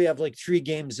 We'll probably have like 3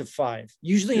 games of 5.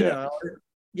 Usually in an hour,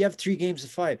 you have 3 games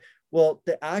of 5. Well,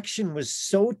 the action was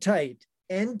so tight,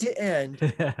 end to end,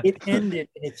 it ended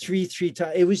in a 3-3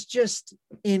 tie. It was just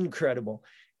incredible.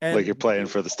 And like you're playing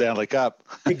for the Stanley Cup.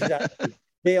 Exactly.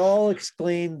 They all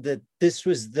exclaimed that this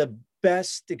was the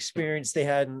best experience they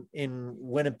had in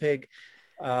Winnipeg.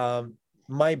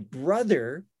 My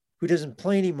brother, who doesn't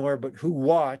play anymore, but who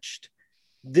watched,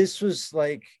 this was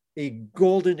like a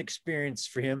golden experience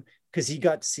for him because he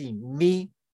got to see me,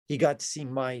 he got to see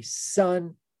my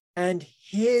son, and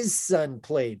his son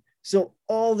played. So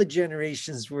all the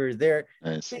generations were there.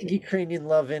 Nice. Big Ukrainian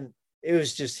love, and it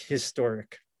was just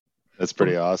historic. That's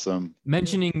pretty awesome.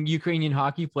 Mentioning Ukrainian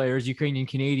hockey players, Ukrainian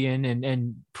Canadian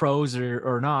and pros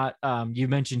or not, you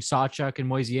mentioned Sawchuk and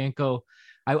Moiseyenko.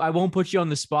 I won't put you on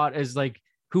the spot as like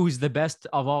who's the best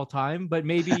of all time, but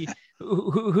maybe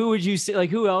who would you say, like,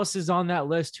 who else is on that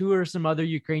list? Who are some other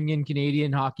Ukrainian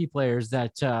Canadian hockey players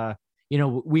that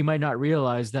we might not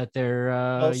realize that they're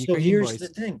So Ukrainian here's boys? the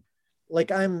thing.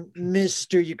 Like, I'm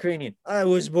Mr. Ukrainian. I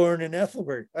was born in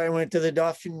Ethelbert. I went to the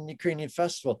Dauphin Ukrainian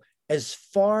Festival. As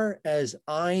far as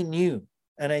I knew,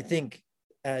 and I think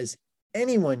as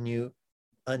anyone knew,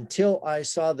 until I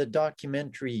saw the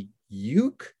documentary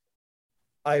Juk,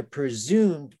 I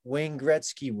presumed Wayne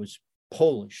Gretzky was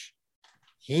Polish.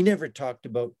 He never talked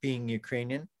about being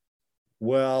Ukrainian.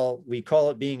 Well, we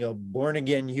call it being a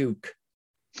born-again Juk,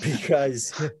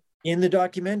 because in the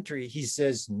documentary, he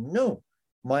says, no,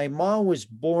 my mom was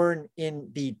born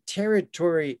in the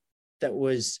territory that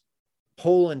was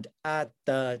Poland at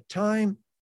the time,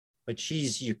 but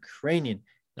she's Ukrainian.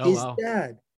 Oh, His wow.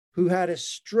 dad, who had a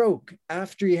stroke,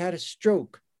 after he had a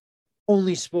stroke,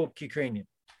 only spoke Ukrainian.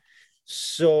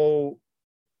 So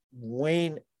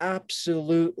Wayne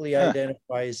absolutely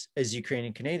identifies as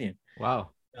Ukrainian Canadian.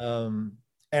 Wow. And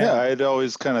Yeah, I'd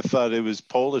always kind of thought it was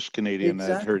Polish Canadian. I'd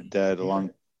Exactly. heard that a long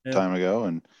Yeah. time ago.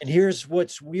 And here's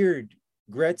what's weird.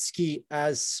 Gretzky,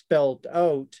 as spelled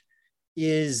out,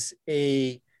 is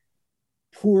a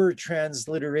poor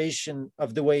transliteration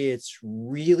of the way it's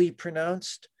really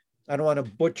pronounced. I don't want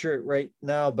to butcher it right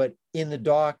now, but in the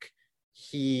doc,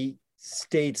 he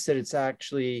states that it's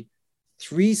actually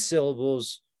 3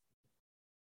 syllables.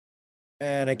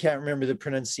 And I can't remember the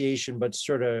pronunciation, but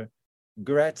sort of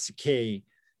Gretzky.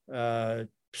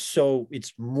 So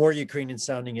it's more Ukrainian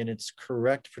sounding in its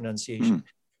correct pronunciation.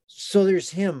 So there's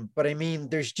him, but I mean,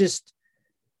 there's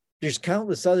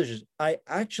countless others. I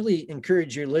actually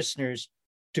encourage your listeners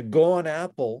to go on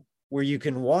Apple, where you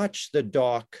can watch the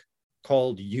doc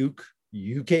called Juk,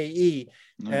 UKE,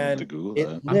 and to Google it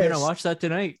that. I'm gonna lists- watch that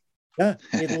tonight. Yeah,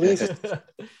 it lists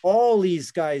all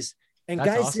these guys. And That's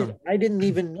guys awesome. that I didn't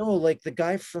even know, like the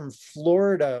guy from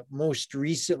Florida most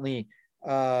recently,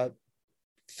 Fedotenko.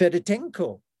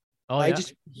 Oh, I yeah.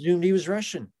 just presumed he was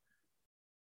Russian.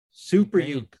 Super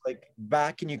Ukraine. Juk, like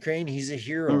back in Ukraine, he's a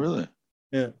hero. Oh, really?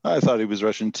 Yeah. I thought he was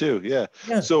Russian too. Yeah.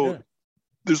 Yeah, So yeah.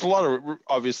 there's a lot of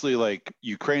obviously like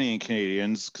Ukrainian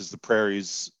Canadians, because the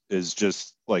prairies is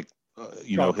just like,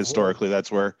 Oh, historically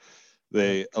that's where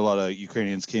a lot of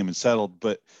Ukrainians came and settled.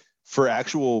 But for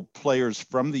actual players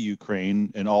from the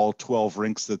Ukraine and all 12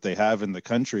 rinks that they have in the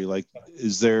country, like,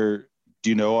 do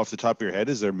you know off the top of your head,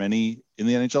 is there many in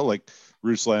the NHL? Like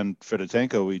Ruslan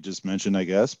Fedotenko, we just mentioned, I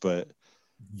guess, but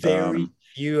Very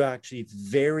few, actually,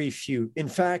 very few. In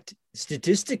fact,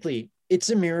 statistically, it's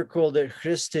a miracle that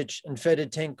Hristich and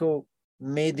Fedotenko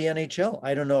made the NHL.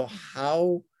 I don't know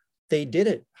how they did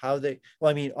it.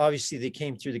 Obviously they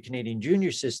came through the Canadian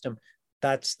junior system.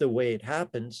 That's the way it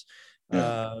happens.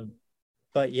 Yeah.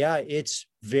 But yeah, it's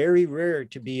very rare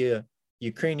to be a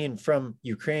Ukrainian from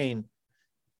Ukraine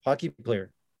hockey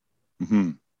player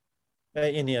mhm.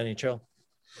 in the NHL.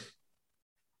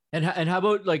 And how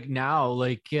about like now,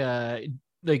 like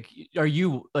are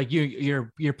you like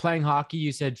you're playing hockey?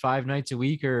 You said 5 nights a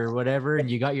week or whatever,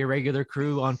 and you got your regular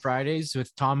crew on Fridays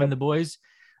with Tom and the boys.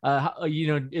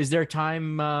 Is there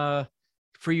time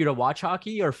for you to watch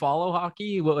hockey or follow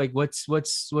hockey? What's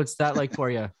that like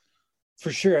for you?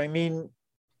 For sure. I mean,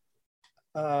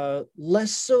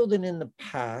 less so than in the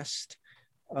past.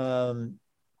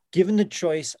 Given the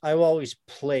choice, I will always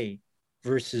play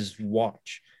versus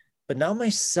watch. But now my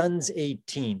son's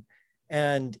 18.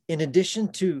 And in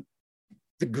addition to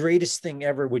the greatest thing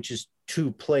ever, which is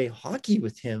to play hockey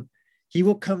with him, he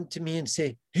will come to me and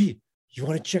say, hey, you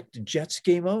want to check the Jets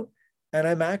game out? And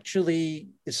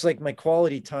it's like my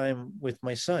quality time with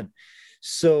my son.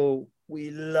 So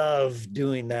we love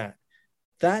doing that.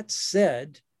 That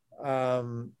said, I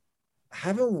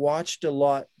haven't watched a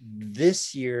lot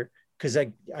this year because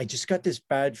I just got this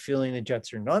bad feeling the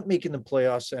Jets are not making the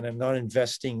playoffs and I'm not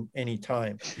investing any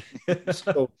time.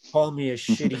 So call me a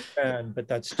shitty fan, but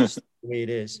that's just the way it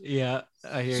is. Yeah,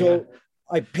 I hear So you.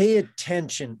 I pay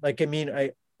attention.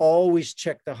 I always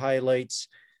check the highlights.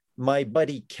 My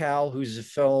buddy Cal, who's a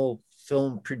fellow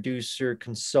film producer,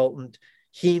 consultant,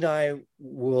 he and I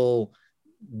will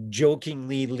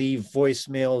jokingly leave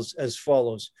voicemails as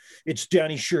follows. It's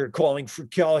Danny Sher calling for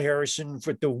Cal Harrison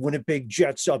for the Winnipeg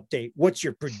Jets update. What's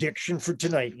your prediction for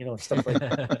tonight? Stuff like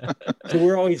that. So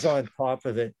we're always on top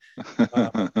of it.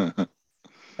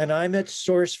 And I'm at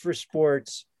Source for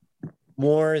Sports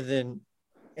more than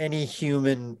any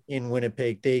human in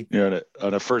Winnipeg. You're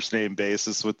on a first name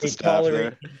basis with the they staff tolerate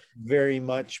there. me very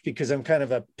much because I'm kind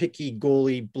of a picky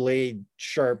goalie blade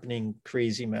sharpening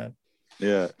crazy man.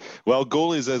 Yeah. Well,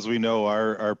 goalies, as we know,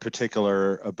 are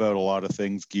particular about a lot of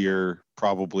things, gear,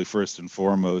 probably first and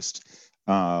foremost.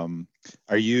 Are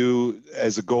you,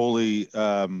 as a goalie,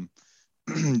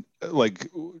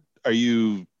 are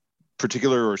you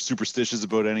particular or superstitious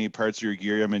about any parts of your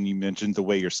gear? I mean, you mentioned the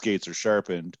way your skates are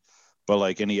sharpened, but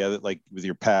like any other, like with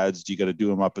your pads, do you got to do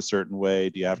them up a certain way?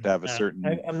 Do you have to have a certain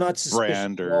I'm not suspicious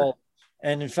brand at or? all.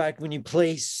 And in fact, when you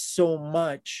play so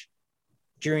much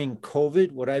during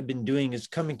COVID, what I've been doing is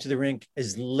coming to the rink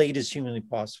as late as humanly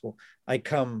possible. I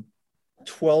come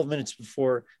 12 minutes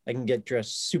before. I can get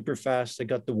dressed super fast. I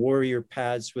got the Warrior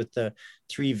pads with the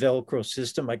 3 Velcro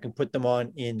system. I can put them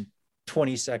on in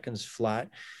 20 seconds flat.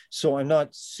 So I'm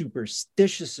not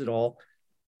superstitious at all.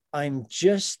 I'm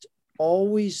just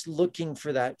always looking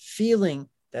for that feeling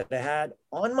that I had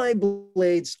on my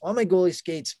blades, on my goalie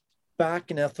skates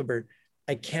back in Ethelbert.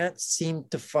 I can't seem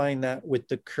to find that with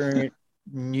the current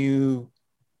new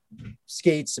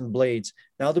skates and blades.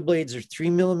 Now the blades are 3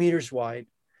 millimeters wide.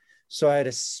 So I had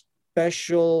a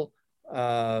special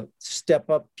step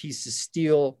up piece of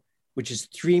steel, which is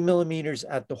 3 millimeters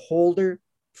at the holder,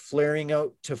 flaring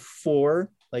out to 4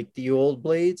 like the old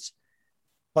blades,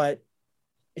 but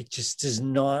it just does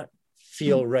not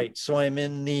feel right. So I'm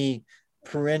in the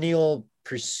perennial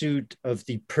pursuit of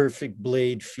the perfect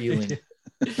blade feeling.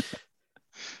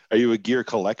 Are you a gear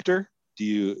collector?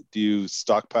 Do you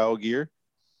stockpile gear?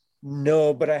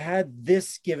 No, but I had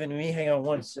this given me. Hang on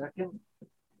one second.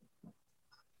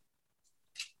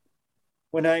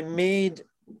 When I made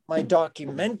my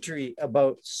documentary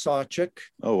about Sawchuk.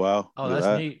 Oh, wow. Oh,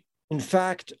 that's neat. In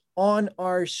fact, on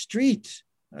our street,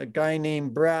 a guy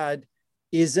named Brad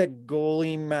is a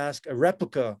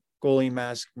replica goalie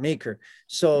mask maker.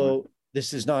 So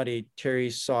this is not a Terry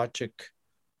Sawchuk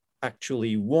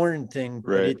actually worn thing,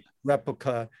 but Right. it's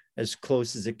replica as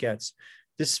close as it gets.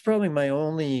 This is probably my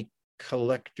only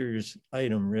collector's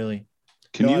item, really.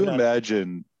 Can No, you I'm not.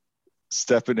 imagine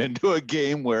stepping into a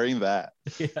game wearing that?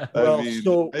 Yeah. Well, I mean,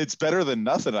 so it's better than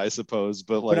nothing, I suppose.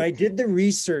 But when I like, did the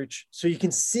research, so you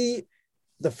can see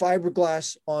the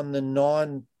fiberglass on the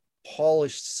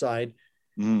non-polished side.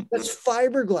 mhm, That's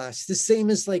fiberglass, the same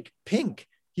as like pink.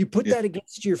 You put Yeah. that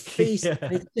against your face, Yeah.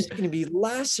 and it's just going to be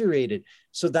lacerated.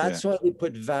 So that's why they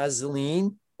put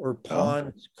Vaseline or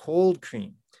Pond's cold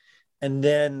cream, and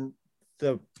then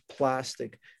the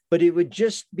plastic. But it would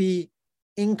just be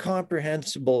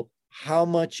incomprehensible how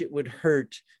much it would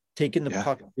hurt taking the Yeah.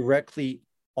 puck directly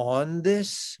on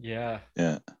this. Yeah.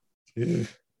 yeah.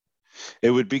 It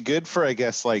would be good for, I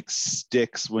guess, like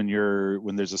sticks when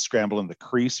there's a scramble in the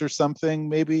crease or something,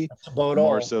 maybe That's about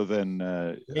more all. so than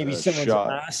Maybe a someone's shot.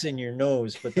 ass in your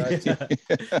nose, but that's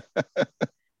it.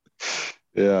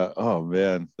 Yeah. Oh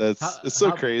man, it's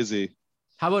so crazy.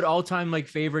 How about all-time like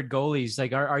favorite goalies?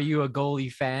 Like, are you a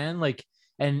goalie fan? Like,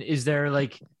 and is there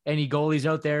like any goalies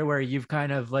out there where you've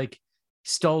kind of like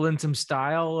stolen some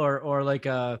style or like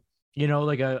a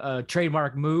a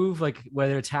trademark move, like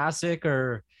whether it's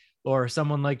Hasek or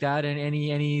someone like that, and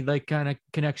any like kind of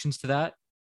connections to that?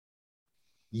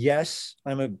 Yes,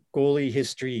 I'm a goalie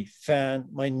history fan.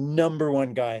 My number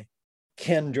one guy,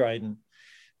 Ken Dryden,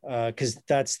 because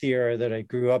that's the era that I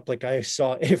grew up. Like I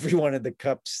saw every one of the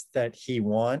cups that he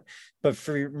won. But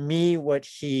for me, what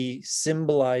he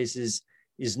symbolizes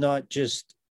is not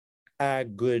just a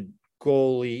good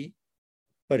goalie,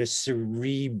 but a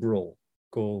cerebral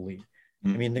goalie. I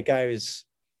mean, the guy was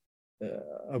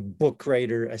a book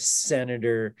writer, a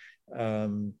senator.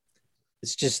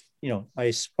 It's just, I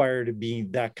aspire to be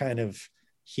that kind of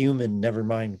human, never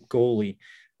mind goalie.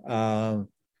 And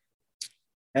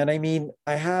I mean,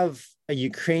 I have a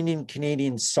Ukrainian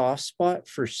Canadian soft spot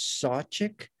for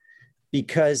Sawchuk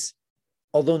because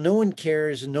although no one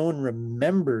cares, no one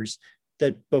remembers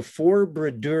that before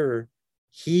Brodeur,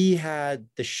 he had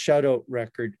the shutout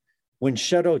record when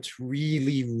shutouts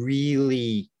really,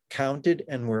 really counted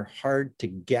and were hard to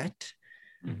get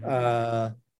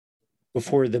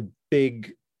before the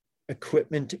big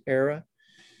equipment era.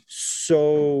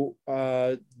 So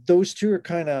those two are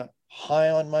kind of high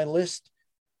on my list.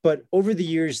 But over the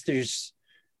years, there's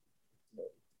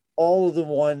all of the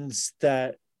ones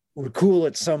that were cool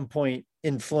at some point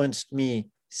influenced me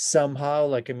somehow.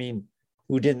 Like, I mean,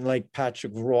 who didn't like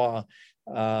Patrick Roy,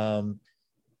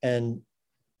 and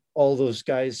all those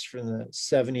guys from the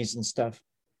 70s and stuff.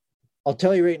 I'll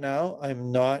tell you right now,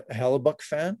 I'm not a Hellebuck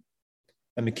fan.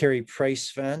 I'm a Carey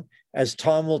Price fan. As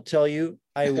Tom will tell you,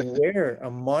 I wear a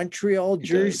Montreal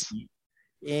jersey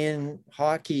in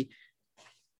hockey.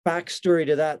 Backstory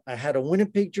to that, I had a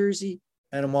Winnipeg jersey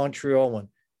and a Montreal one.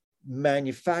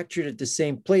 Manufactured at the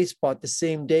same place, bought the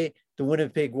same day. The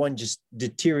Winnipeg one just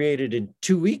deteriorated in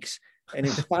 2 weeks. And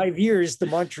in 5 years, the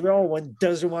Montreal one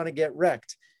doesn't want to get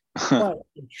wrecked. But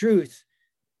in truth,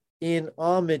 in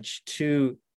homage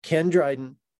to Ken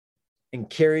Dryden and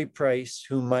Carey Price,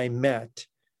 whom I met,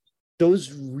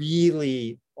 those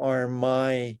really are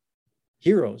my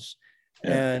heroes.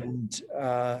 Yeah. And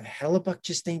Hellebuck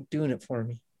just ain't doing it for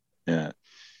me. Yeah.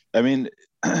 I mean,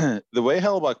 the way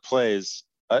Hellebuck plays,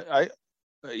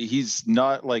 he's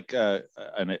not like a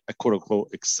quote unquote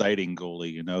exciting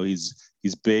goalie. You know, he's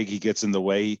big, he gets in the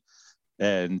way,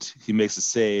 and he makes the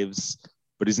saves,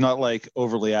 but he's not like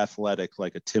overly athletic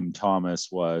like a Tim Thomas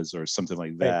was or something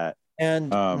like that. And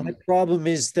my problem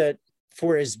is that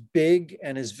for as big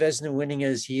and as Vezina winning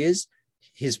as he is,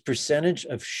 his percentage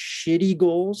of shitty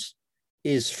goals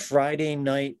is Friday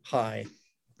night high.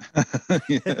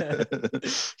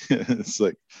 It's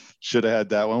like, should have had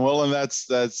that one. Well, and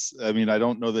that's I mean, I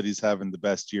don't know that he's having the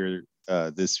best year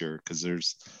this year, because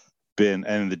there's been,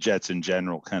 and the Jets in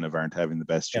general kind of aren't having the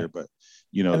best year, but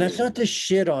you know, and that's not to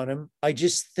shit on him. I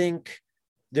just think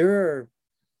there are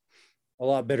a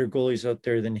lot better goalies out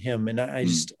there than him, and I'm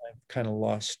kind of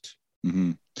lost.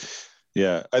 Mm-hmm.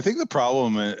 Yeah, I think the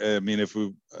problem, I mean, if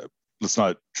we let's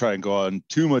not try and go on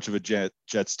too much of a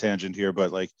Jets tangent here,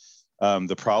 but like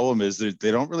the problem is that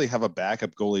they don't really have a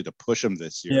backup goalie to push him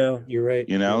this year. Yeah, you're right.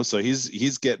 You know, so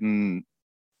he's getting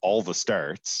all the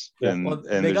starts, and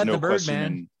they there's got no the question.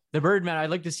 Birdman. The Birdman, I'd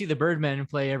like to see the Birdman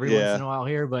play every once in a while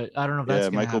here, but I don't know if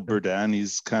that's Michael happen. Bourdin.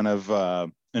 He's kind of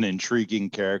an intriguing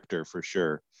character for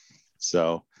sure.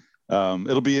 So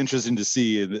it'll be interesting to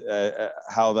see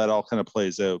how that all kind of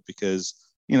plays out, because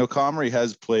you know, Comrie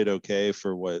has played okay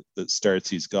for what the starts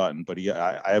he's gotten, but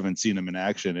I haven't seen him in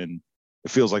action in,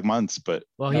 it feels like months. But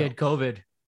he had COVID.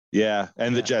 Yeah,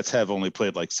 and the Jets have only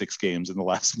played like 6 games in the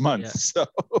last month, so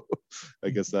I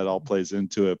guess that all plays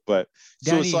into it. But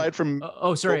Danny, so aside from,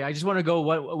 I just want to go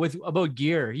about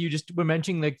gear. You just were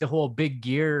mentioning like the whole big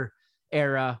gear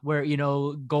era where, you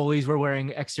know, goalies were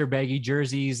wearing extra baggy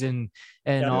jerseys and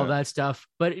all that stuff.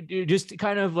 But it just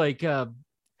kind of like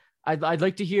I'd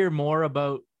like to hear more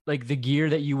about like the gear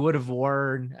that you would have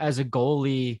worn as a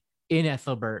goalie in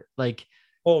Ethelbert, like.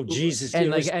 Oh Jesus!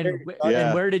 And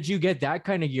where did you get that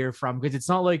kind of gear from? Because it's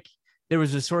not like there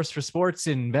was a Source for Sports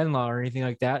in Venla or anything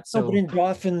like that. So, but in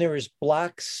Dauphin there was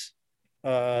Black's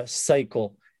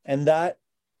cycle, and that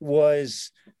was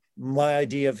my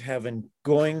idea of heaven.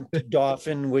 Going to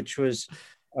Dauphin, which was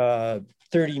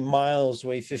 30 miles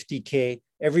away, 50K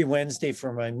every Wednesday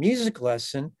for my music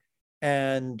lesson,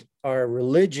 and our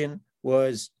religion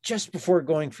was just before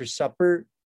going for supper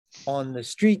on the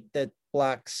street that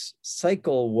Black's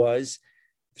cycle was,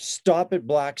 stop at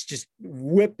Black's, just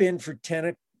whip in for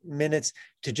 10 minutes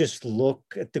to just look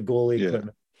at the goalie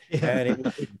equipment. And it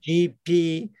was a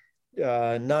GP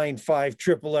 95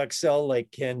 triple XL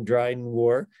like Ken Dryden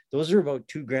wore. Those are about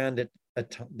 $2,000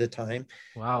 at the time.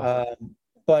 Wow.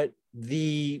 But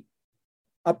the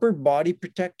upper body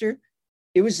protector,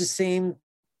 it was the same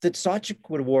that Sawchuk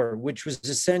would have wore, which was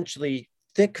essentially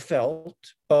thick felt,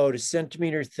 about 1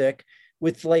 centimeter thick,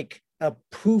 with like a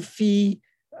poofy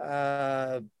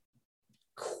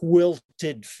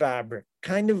quilted fabric,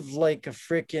 kind of like a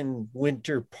freaking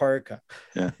winter parka.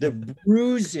 The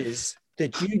bruises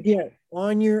that you get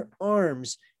on your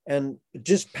arms and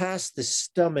just past the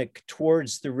stomach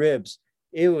towards the ribs,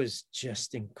 it was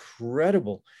just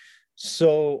incredible.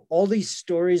 So all these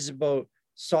stories about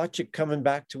Sawchuk coming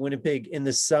back to Winnipeg in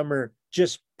the summer,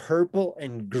 just purple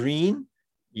and green,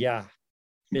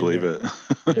 believe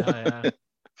it.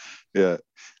 Yeah,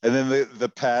 and then the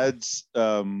pads,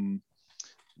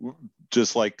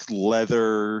 just like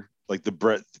leather, like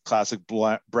the classic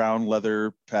brown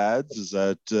leather pads. Is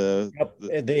that?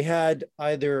 They had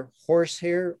either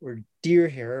horsehair or deer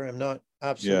hair. I'm not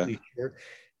absolutely sure.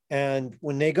 And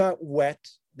when they got wet,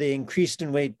 they increased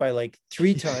in weight by like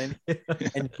 3 times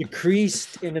and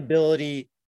decreased in ability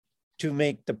to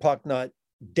make the puck not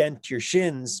dent your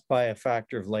shins by a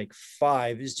factor of like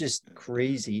 5. Is just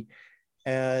crazy.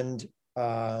 And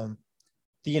the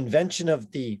invention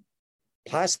of the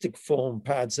plastic foam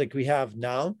pads like we have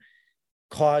now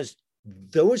caused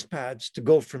those pads to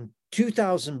go from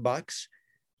 $2,000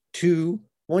 to,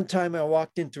 one time I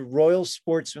walked into Royal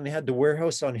Sports when they had the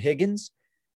warehouse on Higgins,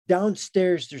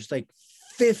 Downstairs, there's like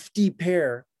 50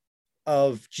 pair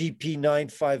of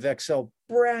GP95XL,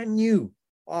 brand new,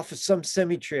 off of some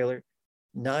semi-trailer,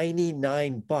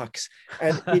 $99.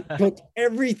 And it took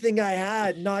everything I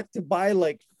had not to buy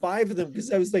like 5 of them,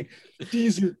 because I was like,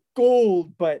 these are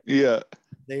gold, but Yeah.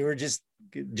 they were just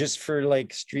for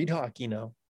like street hockey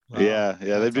now. Wow. Yeah.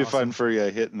 They'd be That's fun awesome. for you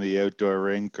hitting the outdoor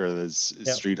rink or the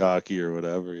Yeah. street hockey or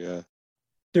whatever. Yeah.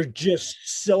 They're just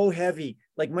so heavy.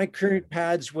 Like my current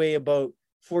pads weigh about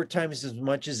 4 times as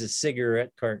much as a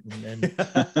cigarette carton. And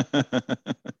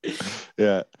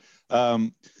Yeah.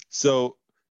 So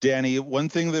Danny, one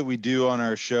thing that we do on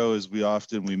our show is we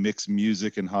mix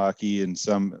music and hockey in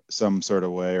some sort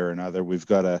of way or another. We've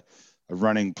got a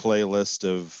running playlist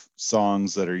of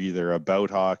songs that are either about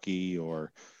hockey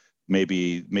or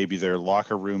maybe they're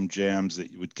locker room jams that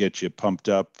would get you pumped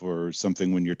up, or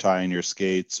something when you're tying your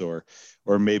skates, or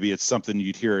maybe it's something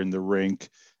you'd hear in the rink.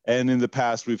 And in the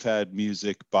past, we've had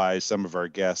music by some of our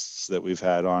guests that we've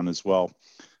had on as well.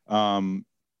 To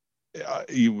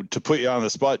put you on the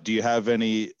spot, do you have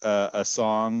any a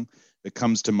song that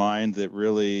comes to mind that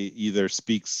really either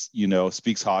speaks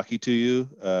hockey to you?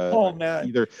 oh man,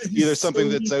 Either something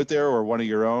that's out there or one of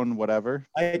your own, whatever.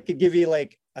 I could give you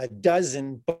like a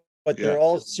dozen, but they're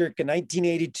all circa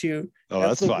 1982. Oh,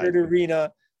 that's fine. Ethelbert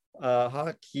Arena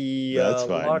hockey That's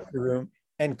fine. locker room.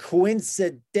 And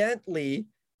coincidentally,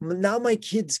 now my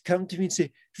kids come to me and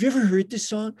say, have you ever heard this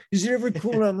song? Is it ever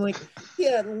cool? And I'm like,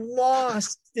 get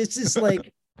lost. This is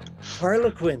like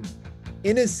Harlequin,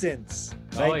 Innocence,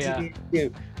 Oh, yeah.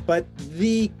 1982. But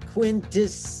the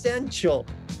quintessential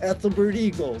Ethelbert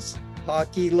Eagles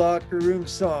hockey locker room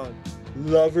song,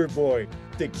 Loverboy.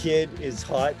 The kid is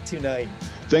hot tonight.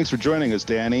 Thanks for joining us,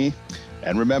 Danny.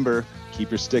 And remember, keep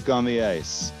your stick on the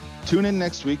ice. Tune in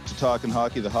next week to Talkin'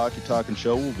 Hockey, the Hockey Talkin'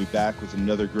 Show. We'll be back with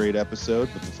another great episode.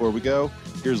 But before we go,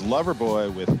 here's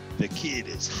Loverboy with The Kid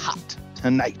is Hot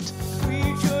Tonight. We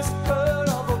just